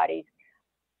antibodies,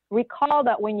 recall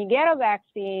that when you get a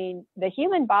vaccine, the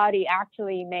human body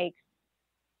actually makes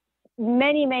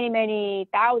many, many, many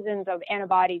thousands of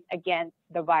antibodies against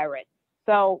the virus.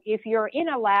 So if you're in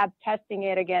a lab testing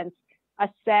it against a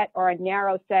set or a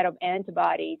narrow set of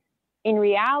antibodies, in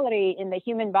reality, in the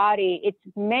human body, it's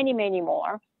many, many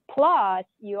more. Plus,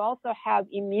 you also have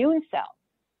immune cells.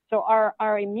 So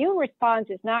our immune response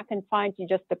is not confined to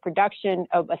just the production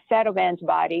of a set of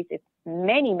antibodies. It's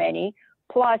many, many.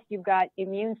 Plus, you've got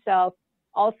immune cells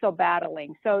also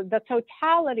battling. So the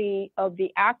totality of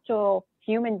the actual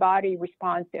human body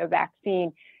response to a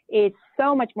vaccine is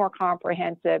so much more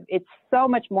comprehensive. It's so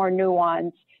much more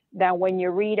nuanced than when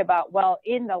you read about, well,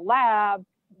 in the lab,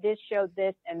 this showed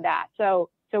this and that. So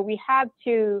we have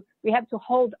to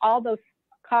hold all those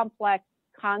complex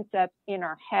concepts in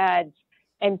our heads.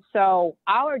 And so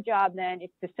our job then is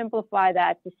to simplify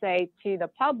that to say to the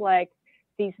public,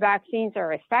 these vaccines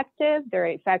are effective. They're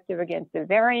effective against the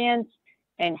variants.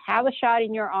 and have a shot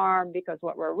in your arm, because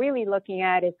what we're really looking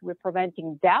at is we're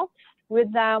preventing deaths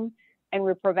with them and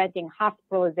we're preventing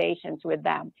hospitalizations with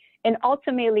them. And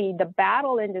ultimately, the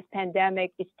battle in this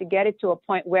pandemic is to get it to a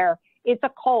point where it's a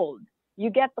cold. You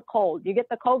get the cold. You get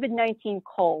the COVID-19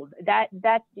 cold.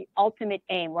 That's the ultimate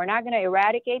aim. We're not going to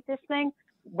eradicate this thing,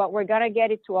 but we're going to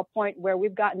get it to a point where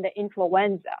we've gotten the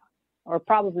influenza, or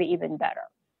probably even better.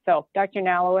 So, Dr.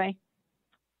 Nalloway.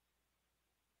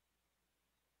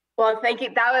 Well, thank you.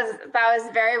 That was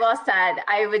very well said.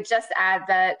 I would just add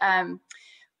that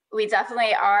we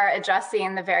definitely are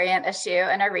addressing the variant issue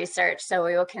in our research. So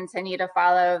we will continue to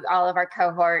follow all of our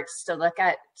cohorts to look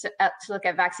at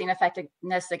vaccine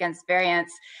effectiveness against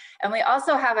variants. And we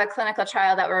also have a clinical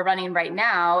trial that we're running right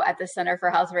now at the Center for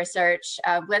Health Research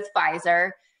with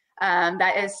Pfizer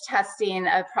that is testing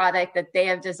a product that they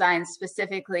have designed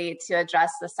specifically to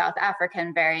address the South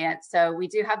African variant. So we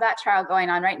do have that trial going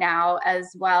on right now,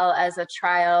 as well as a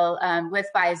trial with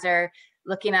Pfizer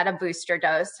looking at a booster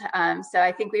dose. So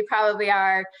I think we probably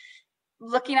are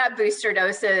looking at booster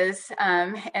doses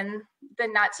in the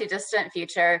not too distant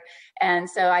future. And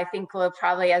so I think we'll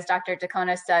probably, as Dr.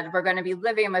 Dacona said, we're going to be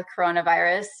living with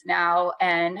coronavirus now,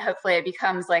 and hopefully it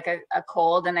becomes like a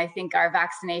cold. And I think our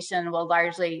vaccination will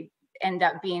largely end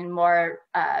up being more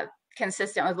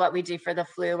consistent with what we do for the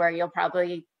flu, where you'll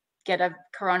probably get a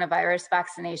coronavirus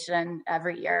vaccination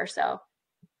every year or so.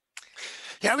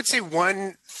 Yeah, I would say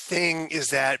one thing is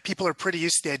that people are pretty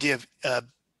used to the idea of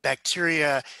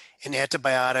bacteria and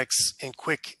antibiotics and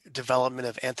quick development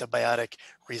of antibiotic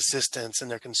resistance,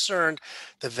 and they're concerned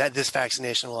that this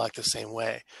vaccination will act the same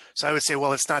way. So I would say,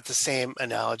 well, it's not the same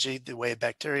analogy. The way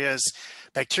bacteria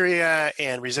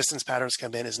and resistance patterns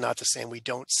come in is not the same. We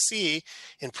don't see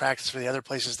in practice for the other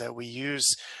places that we use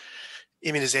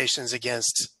immunizations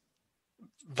against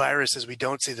viruses, we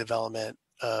don't see development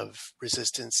of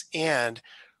resistance, and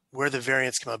where the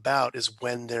variants come about is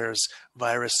when there's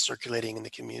virus circulating in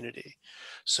the community.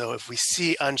 So if we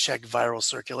see unchecked viral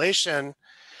circulation,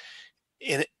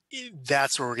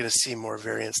 that's where we're going to see more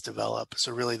variants develop.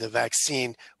 So really the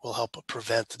vaccine will help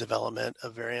prevent the development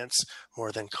of variants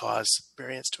more than cause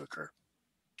variants to occur.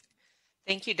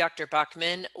 Thank you, Dr.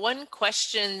 Bachman. One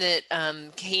question that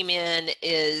came in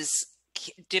is,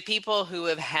 do people who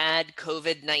have had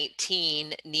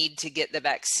COVID-19 need to get the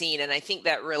vaccine? And I think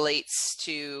that relates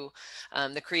to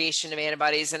the creation of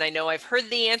antibodies. And I know I've heard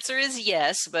the answer is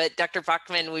yes, but Dr.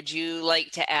 Bachman, would you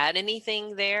like to add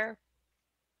anything there?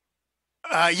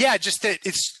 Yeah, just that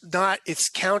it's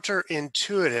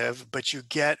counterintuitive, but you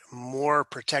get more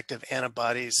protective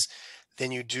antibodies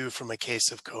than you do from a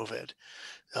case of COVID,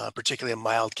 particularly a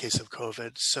mild case of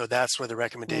COVID. So that's where the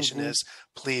recommendation is,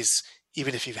 please,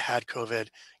 even if you've had COVID,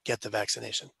 get the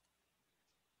vaccination.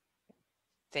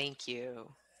 Thank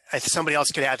you. Somebody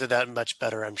else could add to that much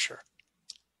better, I'm sure.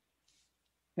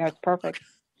 That's perfect.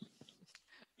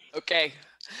 Okay.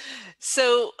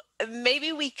 So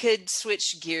maybe we could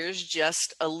switch gears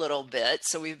just a little bit.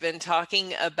 So we've been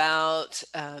talking about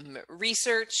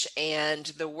research and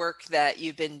the work that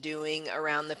you've been doing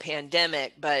around the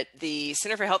pandemic, but the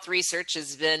Center for Health Research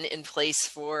has been in place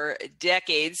for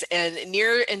decades, and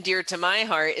near and dear to my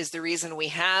heart is the reason we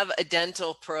have a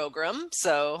dental program.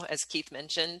 So as Keith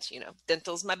mentioned,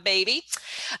 dental's my baby.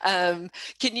 Can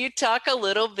you talk a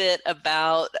little bit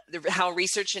about how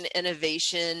research and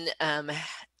innovation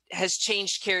has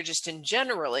changed care just in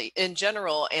general,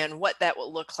 and what that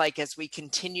will look like as we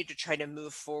continue to try to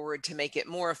move forward to make it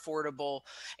more affordable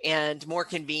and more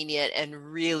convenient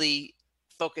and really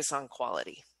focus on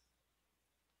quality?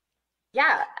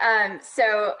 Yeah,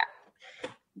 so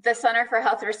the Center for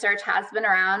Health Research has been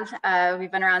around.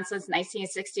 We've been around since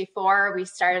 1964. We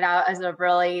started out as a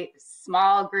really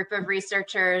small group of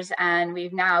researchers, and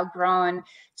we've now grown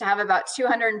to have about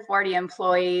 240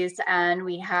 employees, and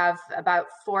we have about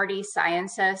 40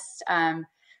 scientists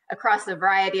across a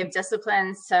variety of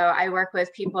disciplines. So I work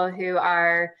with people who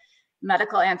are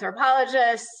medical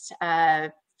anthropologists,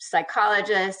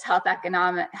 psychologists, health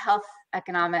economic,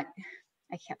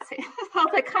 I can't say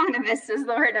health economist is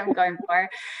the word I'm going for.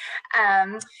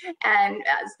 So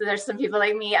there's some people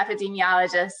like me,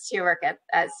 epidemiologists, who work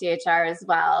at CHR as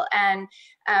well. And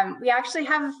we actually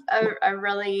have a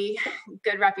really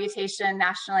good reputation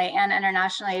nationally and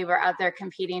internationally. We're out there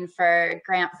competing for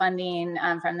grant funding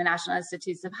from the National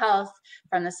Institutes of Health,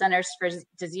 from the Centers for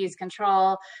Disease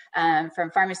Control,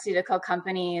 from pharmaceutical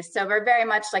companies. So we're very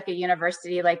much like a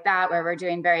university like that, where we're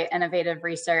doing very innovative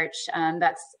research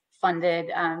that's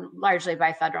funded largely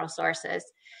by federal sources.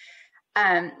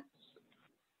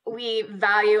 we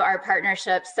value our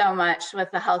partnership so much with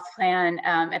the health plan.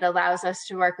 It allows us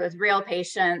to work with real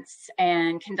patients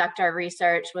and conduct our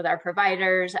research with our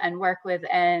providers and work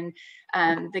within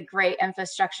the great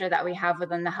infrastructure that we have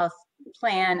within the health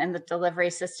plan and the delivery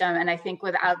system. And I think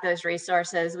without those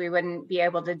resources, we wouldn't be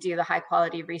able to do the high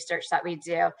quality research that we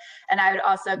do. And I would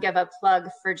also give a plug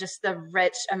for just the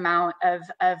rich amount of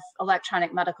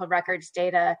electronic medical records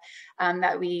data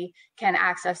that we can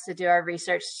access to do our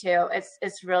research too.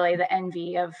 It's really the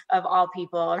envy of all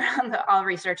people around all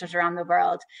researchers around the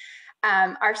world.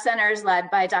 Our center is led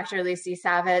by Dr. Lucy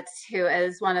Savitz, who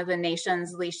is one of the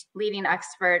nation's leading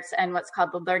experts in what's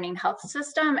called the learning health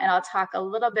system. And I'll talk a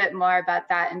little bit more about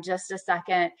that in just a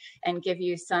second and give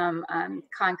you some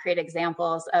concrete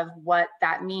examples of what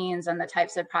that means and the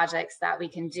types of projects that we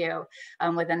can do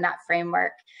within that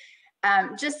framework.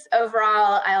 Just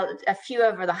overall, a few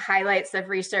of the highlights of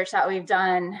research that we've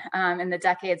done in the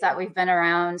decades that we've been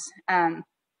around.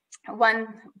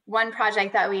 One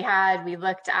project that we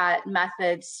looked at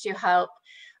methods to help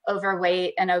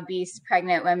overweight and obese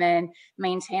pregnant women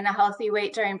maintain a healthy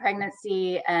weight during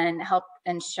pregnancy and help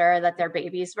ensure that their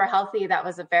babies were healthy. That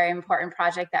was a very important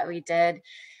project that we did.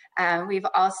 We've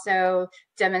also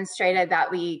demonstrated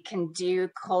that we can do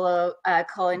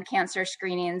colon cancer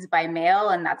screenings by mail,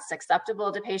 and that's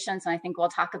acceptable to patients. And I think we'll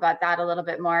talk about that a little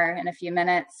bit more in a few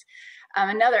minutes.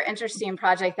 Another interesting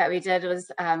project that we did was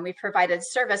we provided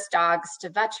service dogs to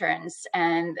veterans,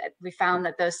 and we found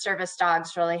that those service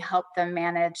dogs really helped them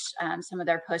manage some of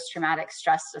their post-traumatic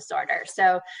stress disorder.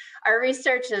 So our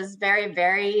research is very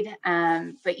varied,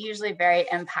 but usually very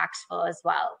impactful as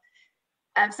well.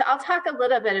 So I'll talk a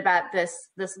little bit about this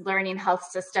learning health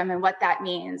system and what that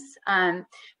means.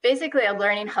 Basically, a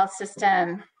learning health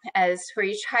system is where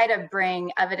you try to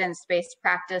bring evidence-based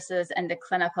practices into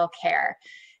clinical care.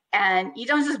 And you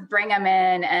don't just bring them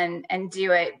in and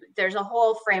do it. There's a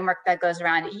whole framework that goes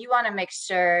around it. You want to make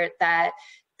sure that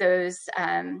those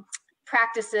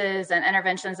practices and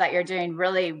interventions that you're doing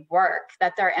really work,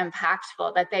 that they're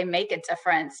impactful, that they make a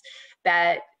difference,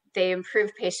 that they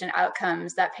improve patient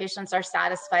outcomes, that patients are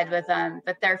satisfied with them,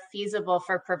 that they're feasible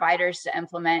for providers to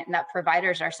implement, and that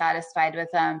providers are satisfied with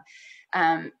them.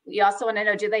 You also want to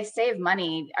know, do they save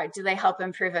money? Or do they help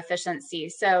improve efficiency?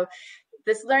 So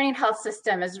this learning health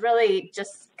system is really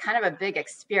just kind of a big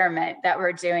experiment that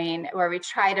we're doing where we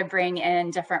try to bring in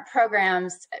different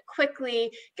programs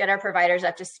quickly, get our providers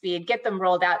up to speed, get them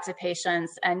rolled out to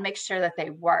patients, and make sure that they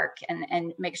work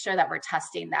and make sure that we're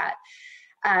testing that.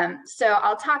 So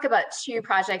I'll talk about two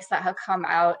projects that have come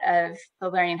out of the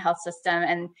learning health system.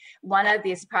 And one of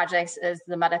these projects is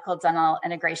the medical dental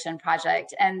integration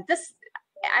project. And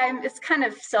it's kind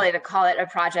of silly to call it a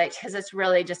project because it's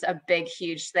really just a big,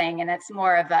 huge thing, and it's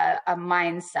more of a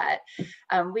mindset.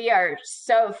 We are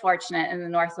so fortunate in the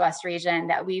Northwest region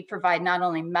that we provide not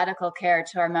only medical care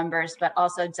to our members, but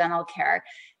also dental care.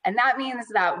 And that means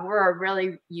that we're a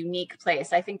really unique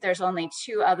place. I think there's only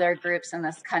 2 other groups in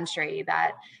this country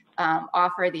that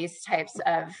offer these types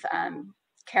of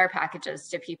care packages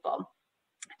to people.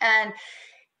 And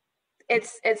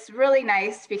it's really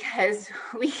nice because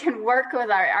we can work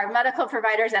with our medical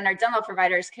providers, and our dental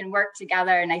providers can work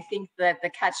together. And I think that the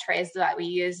catchphrase that we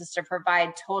use is to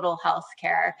provide total health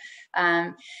care.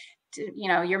 You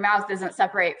know, your mouth isn't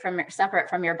separate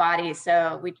from your body,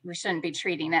 so we shouldn't be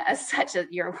treating it as such as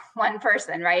you're one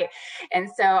person, right? And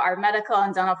so our medical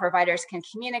and dental providers can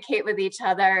communicate with each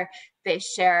other. They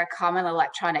share a common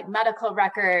electronic medical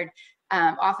record.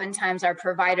 Oftentimes our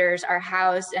providers are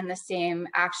housed in the same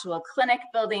actual clinic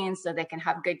building so they can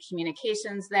have good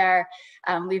communications there.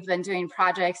 We've been doing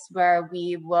projects where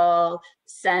we will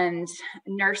send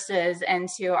nurses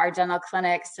into our dental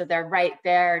clinics so they're right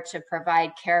there to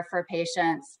provide care for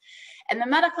patients. And the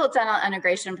medical dental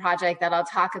integration project that I'll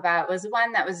talk about was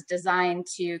one that was designed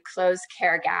to close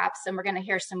care gaps. And we're going to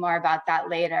hear some more about that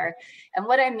later. And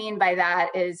what I mean by that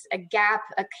is a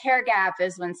care gap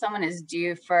is when someone is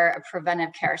due for a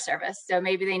preventive care service. So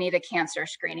maybe they need a cancer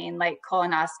screening like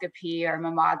colonoscopy or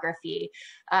mammography.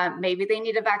 Maybe they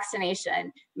need a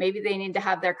vaccination. Maybe they need to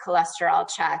have their cholesterol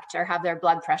checked or have their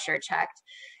blood pressure checked.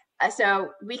 So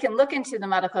we can look into the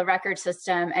medical record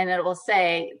system and it will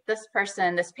say, this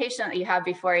patient that you have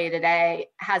before you today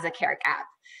has a care gap.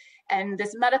 And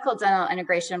this medical dental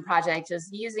integration project is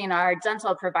using our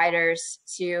dental providers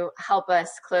to help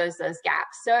us close those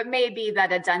gaps. So it may be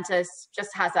that a dentist just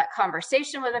has that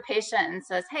conversation with a patient and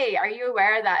says, hey, are you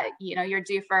aware that you're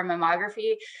due for a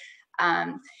mammography?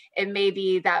 It may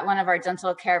be that one of our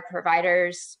dental care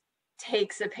providers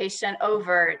takes a patient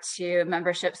over to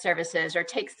membership services or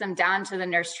takes them down to the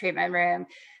nurse treatment room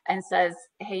and says,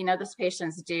 hey, you know, this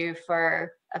patient's due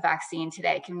for a vaccine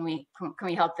today. Can we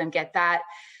help them get that?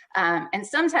 And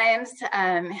sometimes,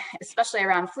 especially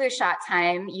around flu shot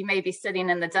time, you may be sitting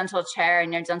in the dental chair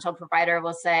and your dental provider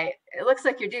will say, it looks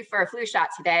like you're due for a flu shot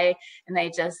today. And they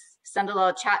just send a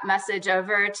little chat message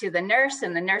over to the nurse,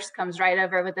 and the nurse comes right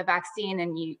over with the vaccine,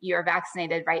 and you're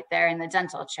vaccinated right there in the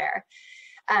dental chair.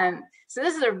 So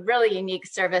this is a really unique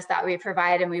service that we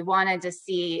provide, and we wanted to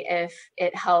see if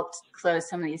it helped close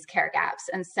some of these care gaps.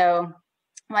 And so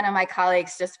one of my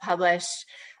colleagues just published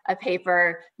a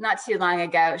paper not too long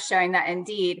ago showing that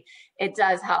indeed it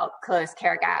does help close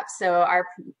care gaps. So our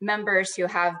members who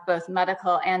have both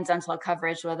medical and dental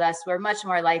coverage with us, we're much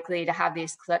more likely to have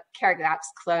these care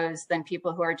gaps closed than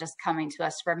people who are just coming to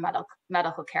us for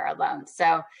medical care alone.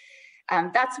 So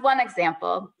that's one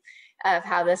example of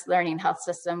how this learning health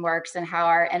system works and how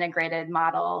our integrated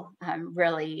model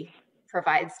really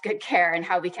provides good care, and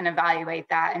how we can evaluate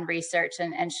that and research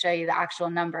and show you the actual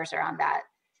numbers around that.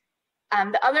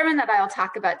 The other one that I'll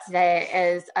talk about today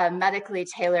is a medically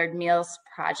tailored meals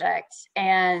project.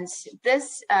 And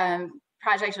this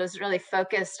project was really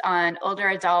focused on older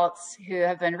adults who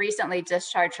have been recently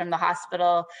discharged from the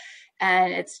hospital.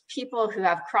 And it's people who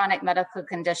have chronic medical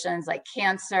conditions like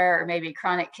cancer or maybe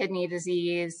chronic kidney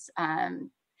disease,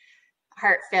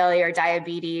 heart failure,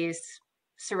 diabetes,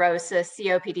 cirrhosis,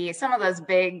 COPD, some of those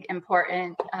big,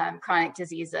 important chronic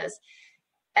diseases.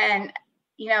 And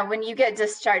you know, when you get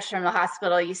discharged from the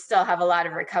hospital, you still have a lot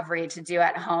of recovery to do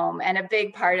at home. And a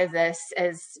big part of this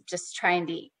is just trying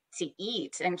to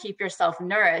eat and keep yourself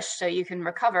nourished so you can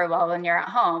recover well when you're at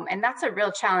home. And that's a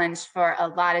real challenge for a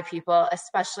lot of people,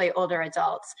 especially older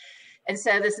adults. And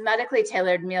so this medically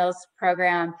tailored meals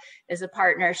program is a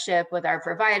partnership with our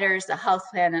providers, the health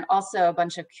plan, and also a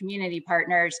bunch of community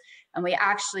partners. And we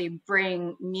actually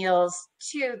bring meals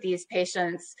to these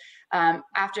patients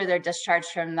after they're discharged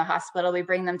from the hospital. We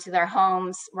bring them to their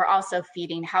homes. We're also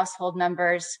feeding household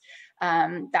members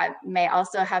that may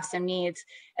also have some needs.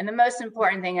 And the most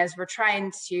important thing is we're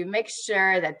trying to make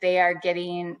sure that they are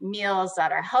getting meals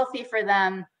that are healthy for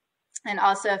them. And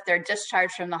also if they're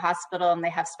discharged from the hospital and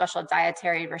they have special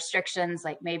dietary restrictions,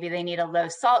 like maybe they need a low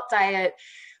salt diet,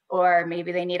 or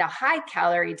maybe they need a high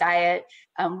calorie diet,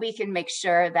 we can make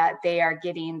sure that they are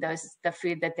getting the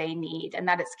food that they need and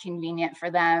that it's convenient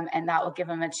for them, and that will give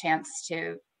them a chance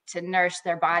to nourish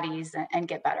their bodies and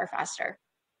get better faster.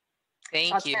 Thank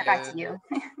you. I'll turn it back to you.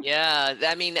 Yeah,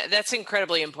 I mean, that's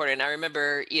incredibly important. I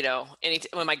remember, you know,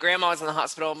 when my grandma was in the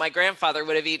hospital, my grandfather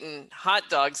would have eaten hot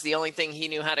dogs, the only thing he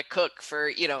knew how to cook for,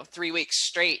 you know, 3 weeks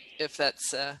straight, if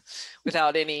that's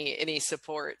without any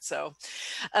support. So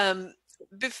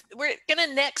we're going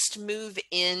to next move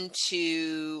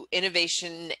into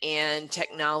innovation and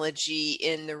technology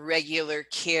in the regular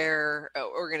care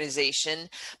organization.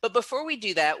 But before we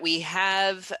do that, we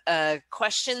have a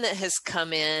question that has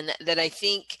come in that I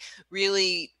think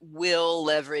really will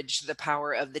leverage the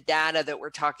power of the data that we're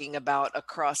talking about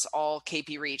across all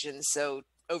KP regions. So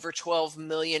over 12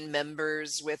 million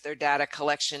members with their data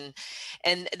collection.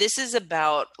 And this is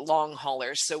about long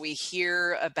haulers. So we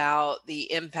hear about the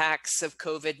impacts of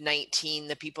COVID-19,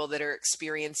 the people that are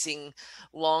experiencing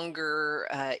longer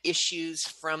issues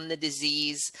from the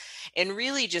disease, and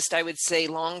really just, I would say,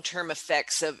 long-term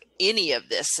effects of any of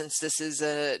this, since this is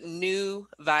a new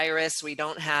virus, we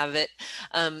don't have it.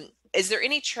 Is there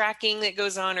any tracking that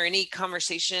goes on or any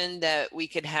conversation that we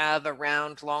could have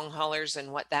around long haulers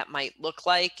and what that might look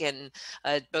like? And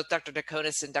both Dr.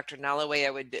 Dakonis and Dr. Nalloway,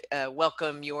 I would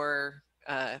welcome your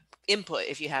input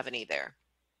if you have any there.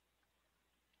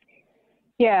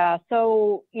 Yeah,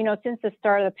 so, you know, since the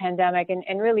start of the pandemic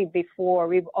and really before,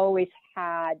 we've always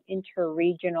had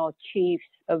interregional chiefs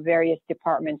of various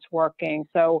departments working.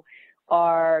 So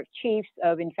our chiefs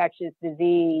of infectious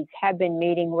disease have been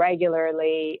meeting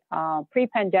regularly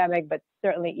pre-pandemic, but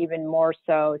certainly even more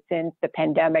so since the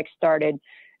pandemic started.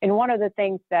 And one of the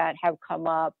things that have come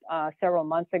up several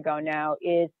months ago now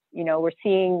is, you know, we're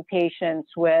seeing patients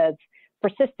with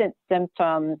persistent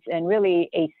symptoms and really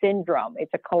a syndrome.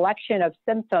 It's a collection of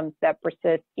symptoms that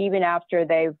persist even after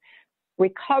they've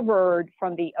recovered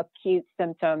from the acute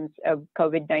symptoms of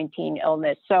COVID-19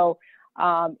 illness. So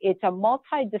it's a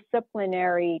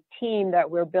multidisciplinary team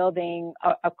that we're building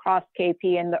across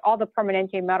KP, and all the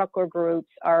Permanente medical groups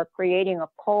are creating a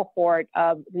cohort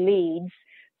of leads.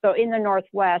 So in the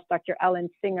Northwest, Dr. Ellen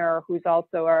Singer, who's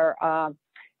also our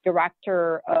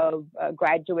director of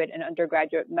graduate and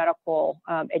undergraduate medical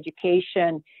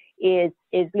education, is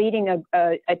leading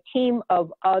a team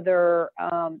of other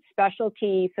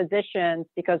specialty physicians,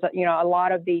 because, you know, a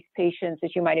lot of these patients,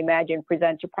 as you might imagine,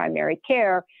 present to primary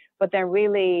care, but then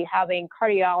really having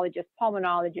cardiologists,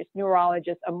 pulmonologists,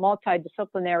 neurologists, a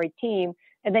multidisciplinary team,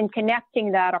 and then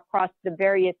connecting that across the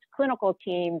various clinical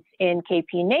teams in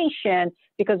KP Nation,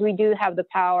 because we do have the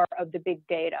power of the big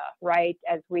data, right,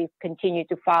 as we continue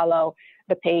to follow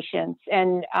the patients.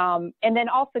 And then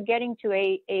also getting to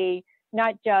a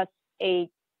not just a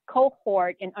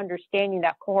cohort and understanding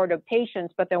that cohort of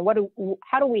patients, but then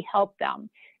how do we help them?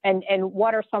 And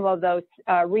what are some of those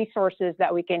resources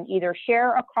that we can either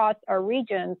share across our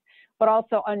regions, but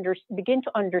also begin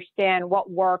to understand what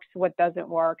works, what doesn't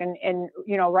work. And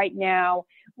you know, right now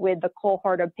with the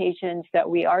cohort of patients that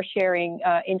we are sharing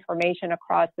information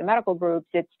across the medical groups,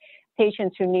 it's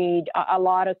patients who need a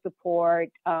lot of support,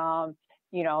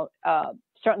 you know,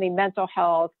 certainly mental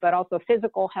health, but also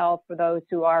physical health for those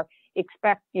who are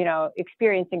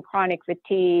experiencing chronic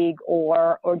fatigue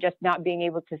or just not being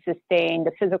able to sustain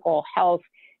the physical health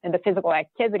and the physical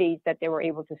activities that they were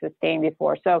able to sustain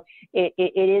before. So it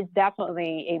is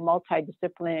definitely a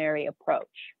multidisciplinary approach.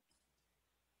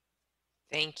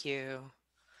 Thank you.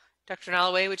 Dr.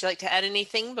 Nalloway, would you like to add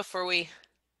anything before we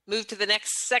move to the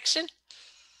next section?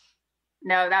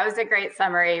 No, that was a great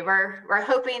summary. We're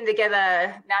hoping to get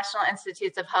a National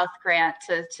Institutes of Health grant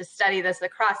to study this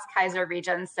across Kaiser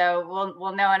region. So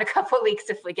we'll know in a couple of weeks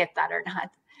if we get that or not.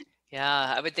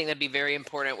 Yeah, I would think that'd be very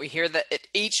important. We hear that at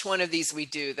each one of these we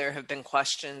do, there have been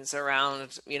questions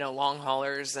around, you know, long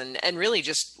haulers and really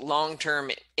just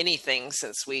long-term anything,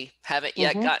 since we haven't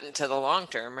yet gotten to the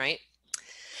long-term, right?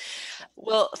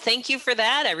 Well, thank you for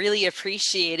that. I really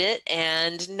appreciate it.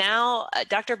 And now,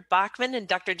 Dr. Bachman and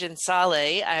Dr.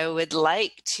 Gensale, I would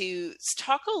like to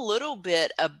talk a little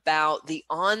bit about the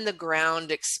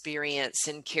on-the-ground experience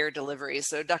in care delivery.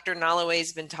 So Dr. Nalloway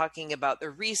has been talking about the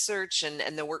research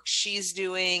and the work she's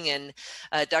doing, and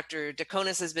Dr.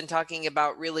 Daconis has been talking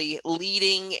about really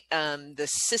leading the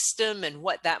system and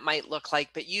what that might look like.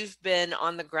 But you've been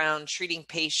on the ground treating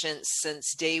patients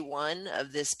since day one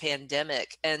of this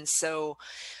pandemic. And so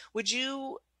would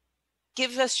you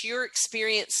give us your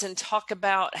experience and talk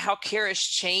about how care has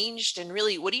changed, and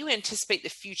really what do you anticipate the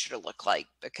future to look like?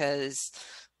 Because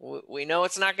we know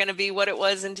it's not going to be what it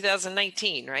was in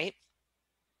 2019, right?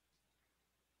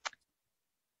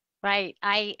 Right.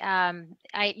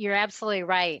 You're absolutely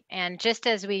right. And just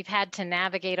as we've had to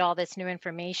navigate all this new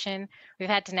information, we've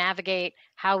had to navigate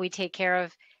how we take care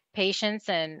of patients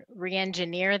and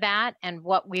re-engineer that. And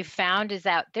what we've found is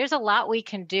that there's a lot we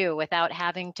can do without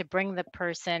having to bring the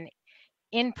person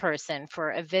in person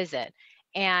for a visit.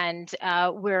 And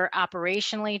we're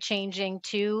operationally changing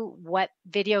to what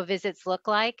video visits look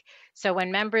like. So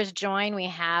when members join, we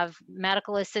have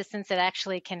medical assistants that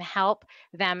actually can help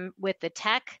them with the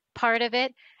tech part of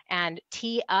it and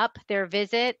tee up their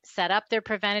visit, set up their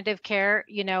preventative care,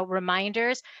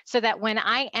 reminders, so that when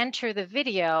I enter the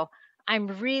video, I'm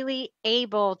really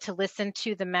able to listen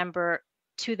to the member,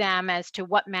 to them as to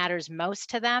what matters most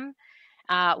to them,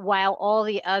 while all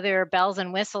the other bells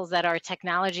and whistles that our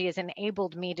technology has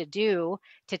enabled me to do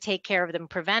to take care of them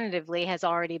preventatively has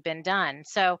already been done.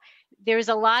 So there's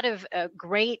a lot of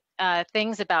great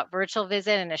things about virtual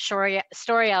visit, and a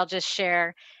story I'll just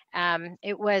share.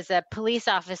 It was a police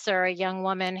officer, a young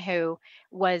woman who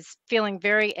was feeling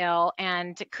very ill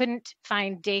and couldn't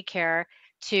find daycare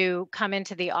to come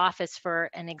into the office for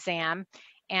an exam.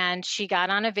 And she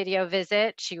got on a video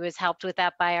visit. She was helped with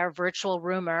that by our virtual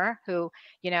roomer who,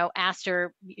 asked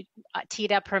her,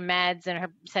 teed up her meds and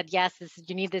said, yes,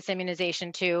 you need this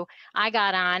immunization too. I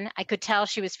got on. I could tell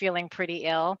she was feeling pretty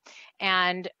ill.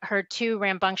 And her two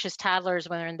rambunctious toddlers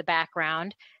were in the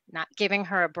background, not giving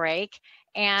her a break.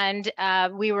 And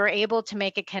we were able to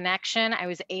make a connection. I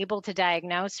was able to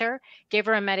diagnose her, give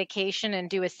her a medication, and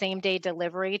do a same-day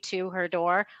delivery to her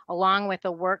door, along with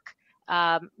a work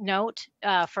note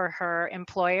for her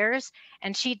employers.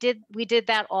 And we did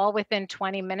that all within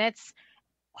 20 minutes,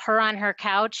 her on her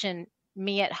couch and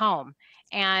me at home.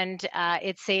 And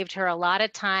it saved her a lot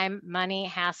of time, money,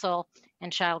 hassle,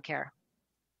 and childcare.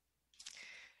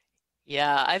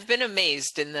 Yeah, I've been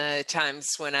amazed in the times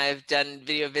when I've done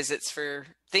video visits for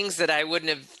things that I wouldn't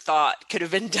have thought could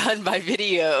have been done by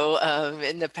video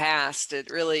in the past.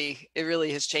 It really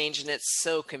has changed, and it's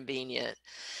so convenient.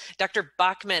 Dr.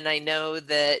 Bachman, I know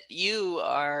that you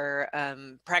are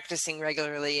practicing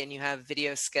regularly and you have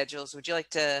video schedules. Would you like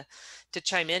to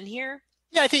chime in here?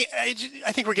 Yeah, I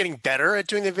think we're getting better at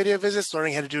doing the video visits,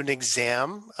 learning how to do an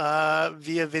exam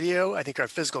via video. I think our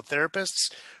physical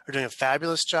therapists are doing a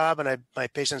fabulous job, and my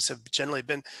patients have generally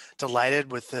been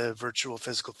delighted with the virtual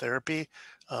physical therapy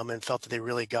and felt that they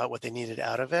really got what they needed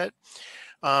out of it.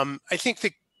 I think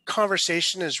the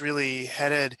conversation is really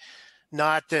headed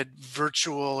not that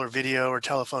virtual or video or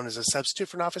telephone is a substitute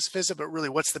for an office visit, but really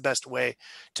what's the best way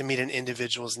to meet an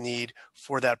individual's need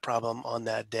for that problem on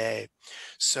that day.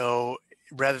 So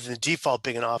rather than the default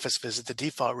being an office visit, the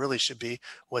default really should be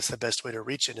what's the best way to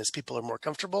reach it. And as people are more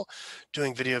comfortable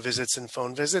doing video visits and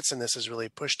phone visits, and this has really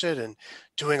pushed it, and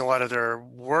doing a lot of their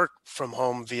work from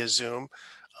home via Zoom,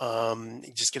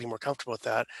 just getting more comfortable with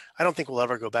that, I don't think we'll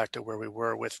ever go back to where we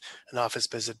were with an office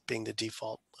visit being the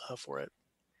default for it.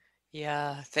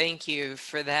 Yeah, thank you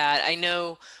for that. I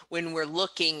know when we're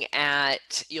looking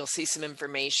at, you'll see some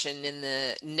information in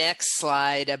the next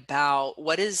slide about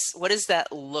what does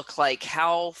that look like?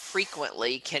 How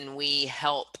frequently can we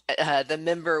help the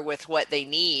member with what they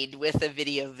need with a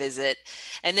video visit?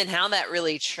 And then how that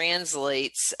really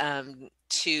translates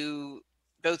to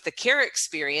both the care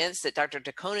experience that Dr.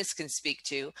 Taconis can speak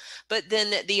to, but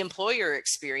then the employer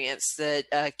experience that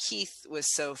Keith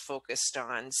was so focused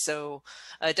on. So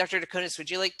Dr. Taconis,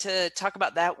 would you like to talk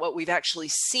about that, what we've actually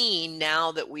seen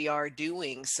now that we are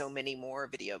doing so many more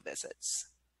video visits?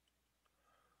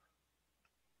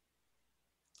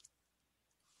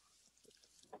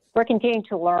 We're continuing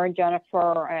to learn,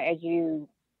 Jennifer, as you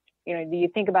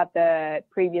think about the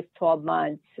previous 12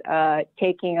 months,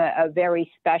 taking a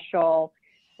very special,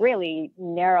 really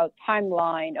narrow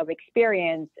timeline of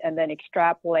experience and then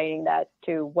extrapolating that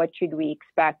to what should we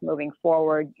expect moving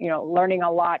forward. Learning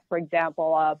a lot, for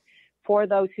example, of for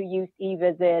those who use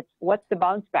e-visits, what's the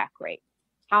bounce back rate?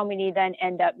 How many then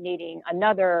end up needing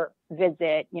another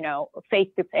visit,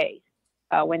 face-to-face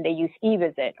when they use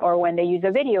e-visit, or when they use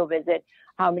a video visit,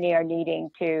 how many are needing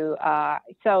to,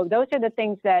 so those are the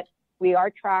things that we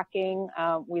are tracking.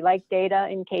 We like data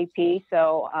in KP,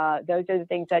 so those are the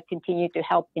things that continue to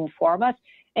help inform us.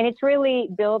 And it's really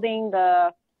building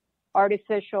the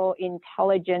artificial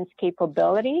intelligence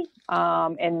capability,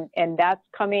 and that's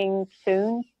coming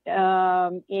soon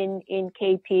in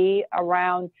KP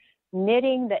around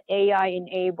knitting the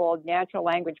AI-enabled natural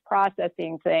language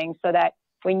processing thing, so that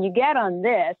when you get on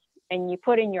this and you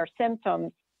put in your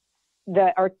symptoms,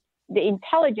 the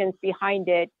intelligence behind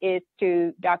it is,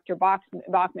 to Dr.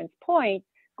 Bachman's point,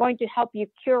 going to help you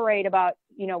curate about,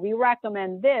 we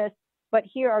recommend this, but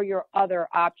here are your other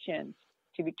options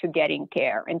to getting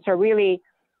care. And so really,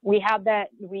 we have that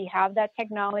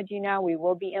technology now. We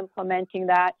will be implementing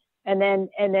that. And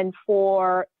then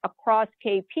for across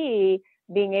KP,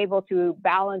 being able to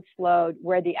balance load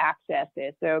where the access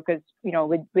is. So, because,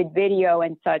 with video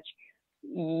and such,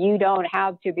 you don't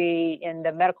have to be in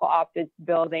the medical office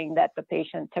building that the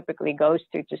patient typically goes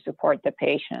to support the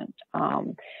patient.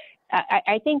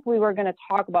 I think we were going to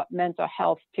talk about mental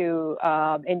health too,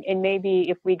 and maybe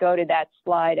if we go to that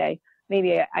slide, I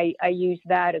use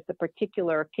that as a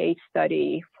particular case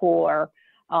study for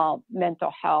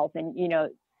mental health. And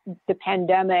the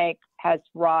pandemic has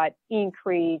brought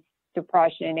increased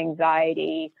depression,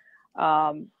 anxiety,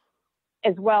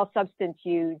 as well substance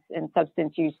use and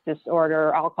substance use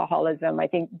disorder, alcoholism. I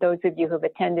think those of you who have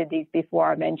attended these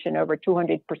before, I mentioned over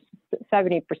 270%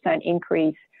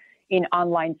 increase in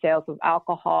online sales of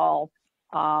alcohol.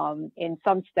 In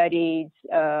some studies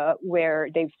where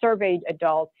they've surveyed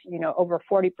adults, over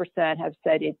 40% have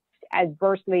said it's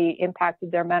adversely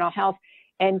impacted their mental health.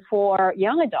 And for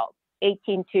young adults,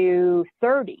 18 to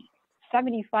 30,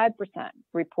 75%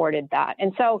 reported that.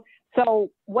 And so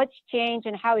what's changed,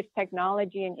 and how is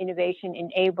technology and innovation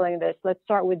enabling this? Let's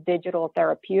start with digital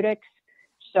therapeutics.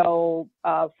 So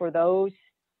for those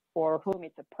for whom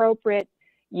it's appropriate,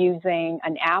 using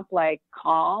an app like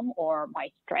Calm or My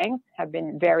Strength have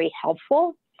been very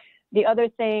helpful. The other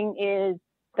thing is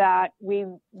that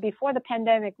before the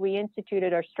pandemic, we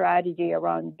instituted our strategy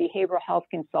around behavioral health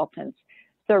consultants.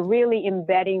 So really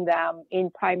embedding them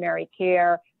in primary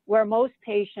care, where most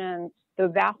patients, the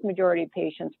vast majority of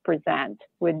patients, present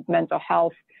with mental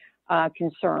health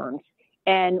concerns.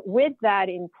 And with that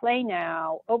in play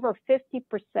now, over 50%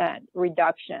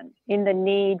 reduction in the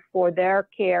need for their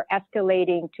care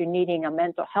escalating to needing a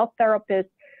mental health therapist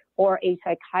or a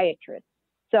psychiatrist.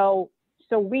 So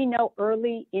we know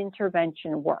early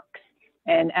intervention works.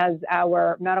 And as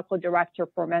our medical director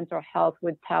for mental health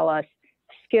would tell us,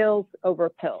 skills over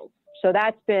pills. So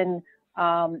that's been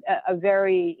a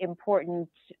very important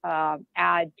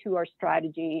add to our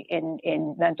strategy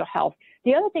in mental health.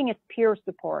 The other thing is peer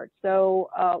support. So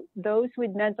those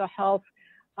with mental health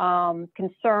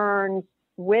concerns,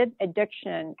 with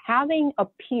addiction, having a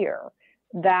peer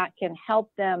that can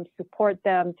help them, support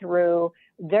them through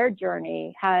their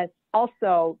journey, has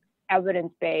also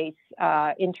evidence-based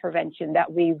intervention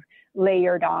that we've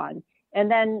layered on.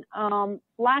 And then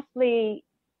lastly,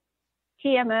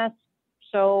 TMS.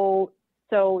 So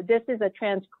So this is a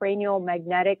transcranial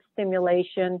magnetic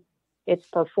stimulation. It's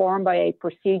performed by a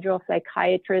procedural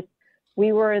psychiatrist.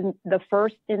 We were the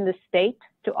first in the state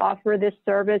to offer this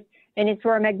service, and it's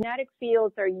where magnetic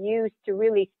fields are used to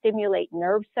really stimulate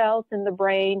nerve cells in the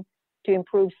brain to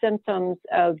improve symptoms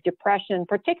of depression,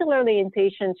 particularly in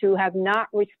patients who have not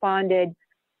responded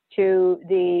to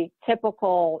the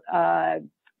typical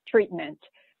treatment.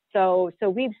 So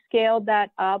we've scaled that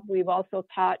up. We've also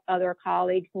taught other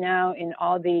colleagues now in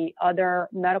all the other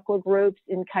medical groups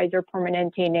in Kaiser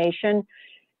Permanente Nation.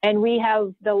 And we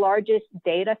have the largest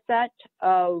data set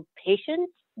of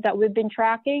patients that we've been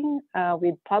tracking.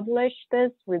 We've published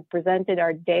this. We've presented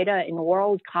our data in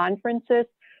world conferences.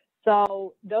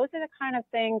 So those are the kind of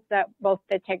things that both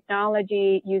the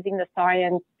technology, using the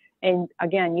science, and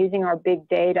again, using our big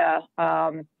data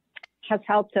has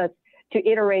helped us to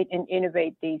iterate and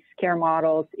innovate these care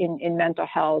models in mental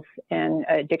health and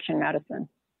addiction medicine.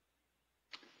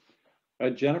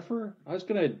 Jennifer, I was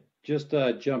going to just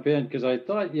jump in because I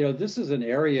thought, this is an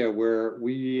area where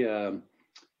we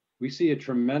see a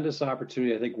tremendous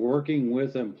opportunity, I think, working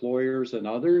with employers and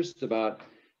others about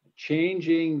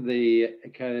changing the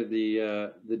kind of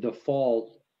the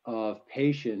default of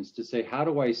patients to say, how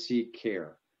do I seek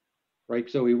care, right?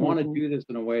 So we want to do this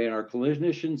in a way, and our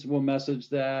clinicians will message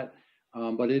that,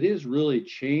 but it is really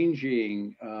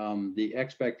changing the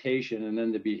expectation and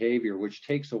then the behavior, which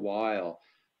takes a while.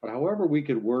 But however we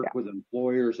could work with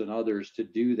employers and others to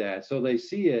do that, so they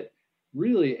see it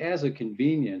really as a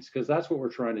convenience, because that's what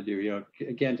we're trying to do,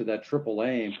 again, to that triple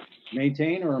aim: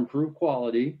 maintain or improve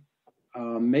quality,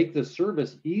 make the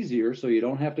service easier so you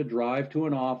don't have to drive to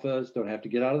an office, don't have to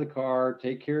get out of the car,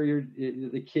 take care of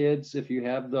the kids if you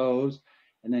have those,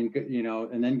 and then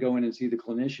and then go in and see the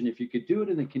clinician. If you could do it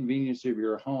in the convenience of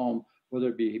your home, whether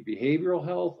it be behavioral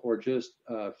health or just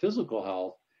physical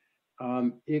health,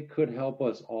 it could help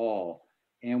us all.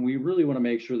 And we really want to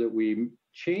make sure that we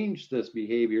change this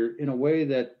behavior in a way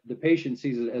that the patient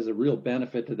sees it as a real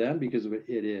benefit to them, because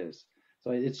it is.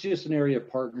 So it's just an area of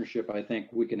partnership I think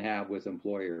we can have with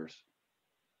employers.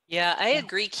 Yeah, I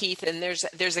agree, Keith. And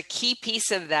there's a key piece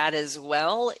of that as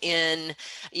well in,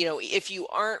 if you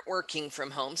aren't working from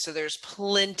home, so there's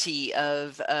plenty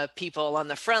of people on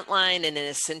the front line and in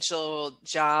essential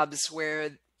jobs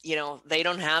where they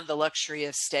don't have the luxury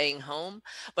of staying home,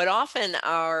 but often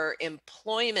our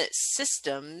employment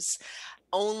systems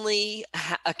only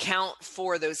account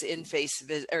for those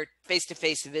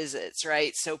face-to-face visits,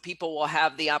 right? So people will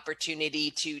have the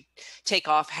opportunity to take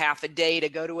off half a day to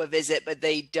go to a visit, but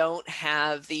they don't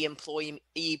have the employee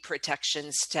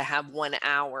protections to have 1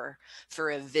 hour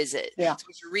for a visit. Yeah. So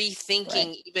it's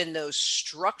rethinking even those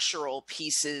structural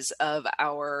pieces of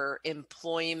our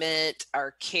employment,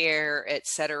 our care, et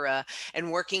cetera,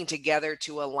 and working together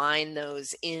to align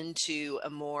those into a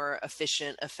more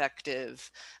efficient, effective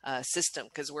system,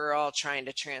 because we're all trying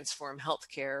to transform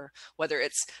healthcare, whether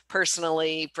it's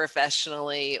personally,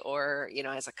 professionally, or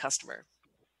as a customer.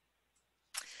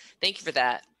 Thank you for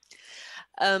that.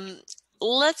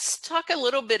 Let's talk a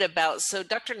little bit about, so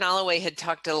Dr. Nalloway had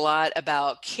talked a lot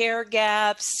about care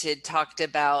gaps, had talked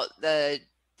about the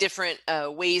different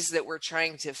ways that we're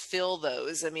trying to fill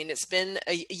those. I mean, it's been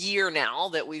a year now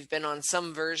that we've been on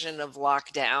some version of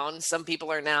lockdown. Some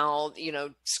people are now,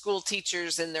 school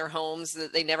teachers in their homes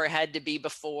that they never had to be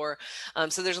before.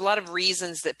 So there's a lot of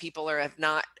reasons that people have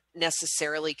not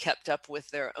necessarily kept up with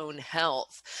their own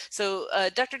health. So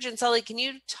Dr. Gensali, can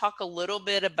you talk a little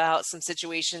bit about some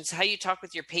situations, how you talk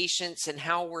with your patients and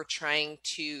how we're trying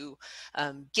to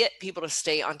get people to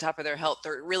stay on top of their health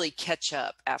or really catch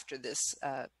up after this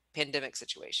pandemic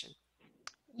situation?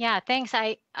 Yeah, thanks.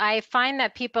 I find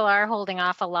that people are holding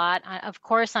off a lot, of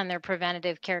course, on their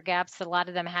preventative care gaps. A lot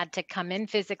of them had to come in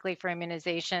physically for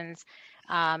immunizations,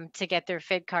 to get their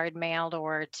FID card mailed,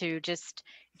 or to just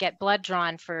get blood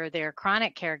drawn for their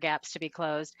chronic care gaps to be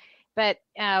closed. But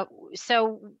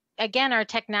so again, our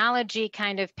technology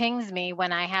kind of pings me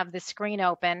when I have the screen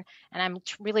open and I'm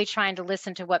really trying to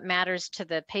listen to what matters to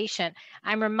the patient.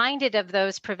 I'm reminded of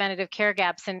those preventative care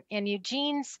gaps. And in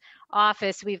Eugene's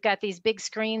office, we've got these big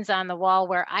screens on the wall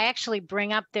where I actually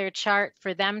bring up their chart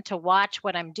for them to watch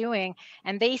what I'm doing,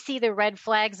 and they see the red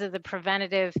flags of the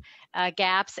preventative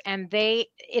gaps, and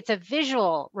it's a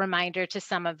visual reminder to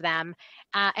some of them,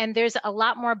 and there's a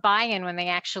lot more buy-in when they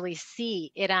actually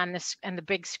see it on the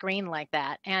big screen like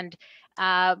that. And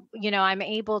I'm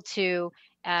able to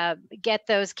get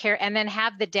those care and then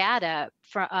have the data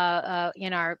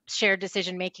in our shared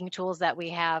decision-making tools that we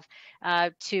have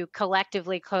to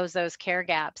collectively close those care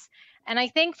gaps. And I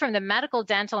think from the medical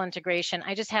dental integration,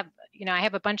 I just have, I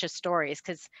have a bunch of stories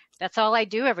because that's all I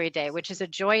do every day, which is a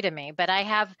joy to me. But I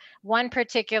have one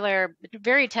particular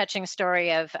very touching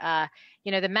story of,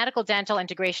 the medical dental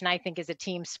integration, I think, is a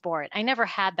team sport. I never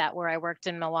had that where I worked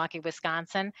in Milwaukee,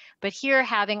 Wisconsin, but here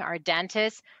having our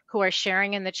dentists who are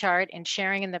sharing in the chart and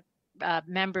sharing in the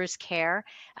members' care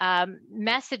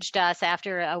messaged us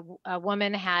after a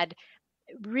woman had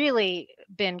really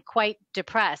been quite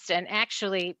depressed, and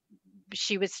actually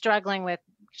she was struggling with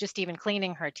just even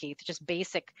cleaning her teeth, just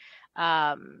basic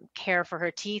care for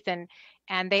her teeth. And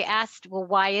they asked, well,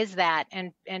 why is that?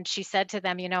 And she said to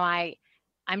them,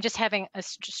 I'm just having a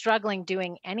struggling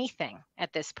doing anything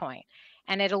at this point.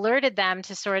 And it alerted them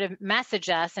to sort of message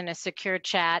us in a secure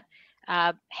chat.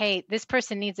 Hey, this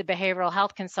person needs a behavioral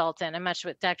health consultant. And much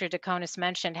what Dr. Daconis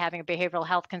mentioned, having a behavioral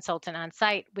health consultant on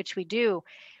site, which we do.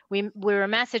 We were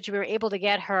messaged, we were able to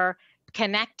get her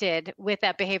connected with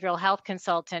that behavioral health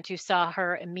consultant who saw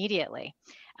her immediately.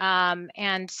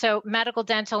 And so medical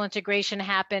dental integration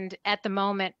happened at the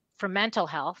moment for mental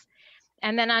health.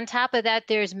 And then on top of that,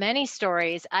 there's many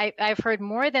stories. I've heard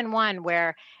more than one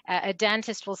where a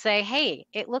dentist will say, hey,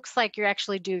 it looks like you're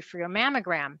actually due for your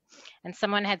mammogram. And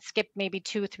someone had skipped maybe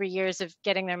 2-3 years of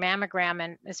getting their mammogram.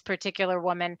 And this particular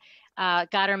woman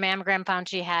got her mammogram, found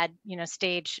she had,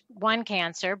 stage 1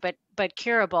 cancer, but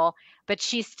curable. But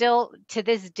she still, to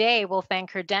this day, will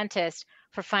thank her dentist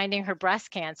for finding her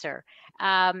breast cancer.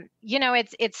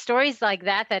 It's stories like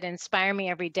that that inspire me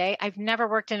every day. I've never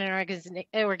worked in an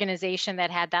organization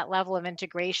that had that level of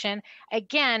integration,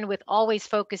 again, with always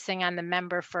focusing on the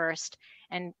member first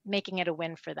and making it a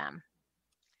win for them.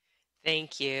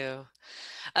 Thank you.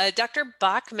 Dr.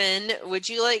 Bachman, would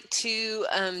you like to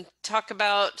talk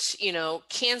about,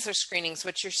 cancer screenings,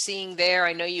 what you're seeing there?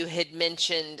 I know you had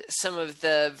mentioned some of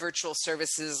the virtual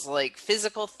services like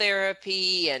physical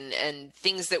therapy and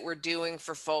things that we're doing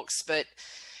for folks, but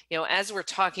as we're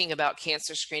talking about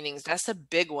cancer screenings, that's a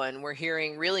big one. We're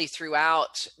hearing really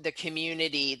throughout the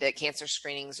community that cancer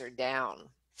screenings are down.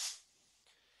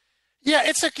 Yeah,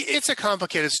 it's a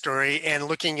complicated story, and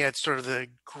looking at sort of the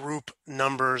group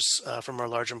numbers from our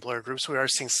large employer groups, we are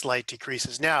seeing slight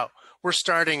decreases. Now, we're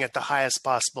starting at the highest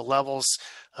possible levels.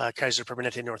 Kaiser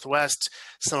Permanente Northwest,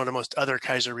 some of the most other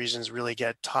Kaiser regions really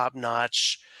get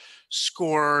top-notch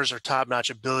scores or top-notch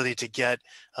ability to get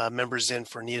members in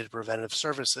for needed preventative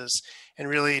services. And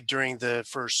really, during the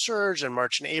first surge in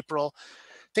March and April,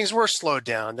 things were slowed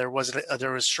down. There was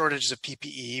shortages of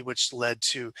PPE, which led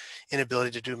to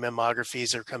inability to do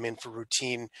mammographies or come in for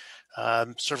routine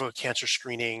cervical cancer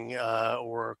screening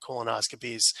or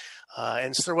colonoscopies,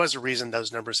 and so there was a reason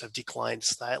those numbers have declined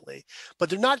slightly. But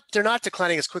they're not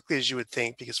declining as quickly as you would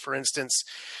think, because, for instance,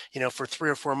 for 3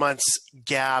 or 4 months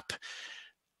gap,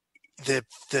 the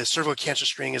cervical cancer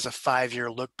screening is a 5-year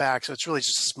look back, so it's really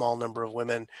just a small number of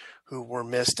women who were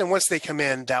missed. And once they come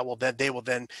in, they will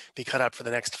then be cut up for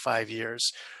the next 5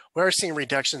 years. We are seeing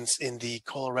reductions in the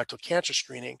colorectal cancer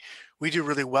screening. We do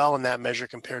really well in that measure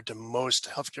compared to most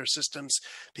healthcare systems,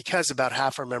 because about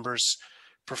half our members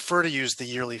prefer to use the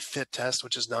yearly FIT test,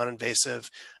 which is non-invasive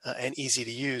and easy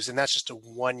to use, and that's just a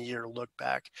 1-year look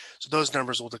back. So those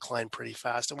numbers will decline pretty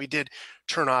fast. And we did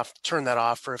turn that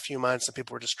off for a few months, and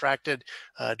people were distracted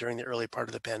during the early part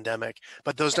of the pandemic.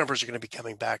 But those numbers are going to be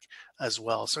coming back as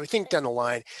well. So we think down the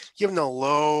line, given the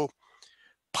low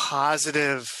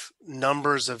positive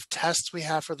numbers of tests we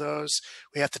have for those,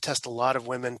 we have to test a lot of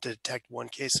women to detect 1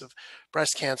 case of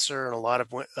breast cancer and a lot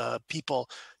of people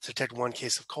to detect 1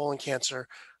 case of colon cancer.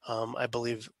 I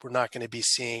believe we're not going to be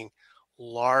seeing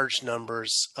large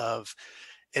numbers of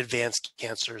advanced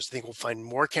cancers. I think we'll find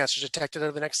more cancers detected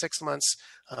over the next 6 months,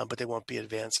 but they won't be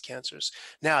advanced cancers.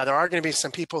 Now, there are going to be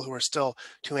some people who are still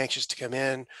too anxious to come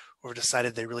in, or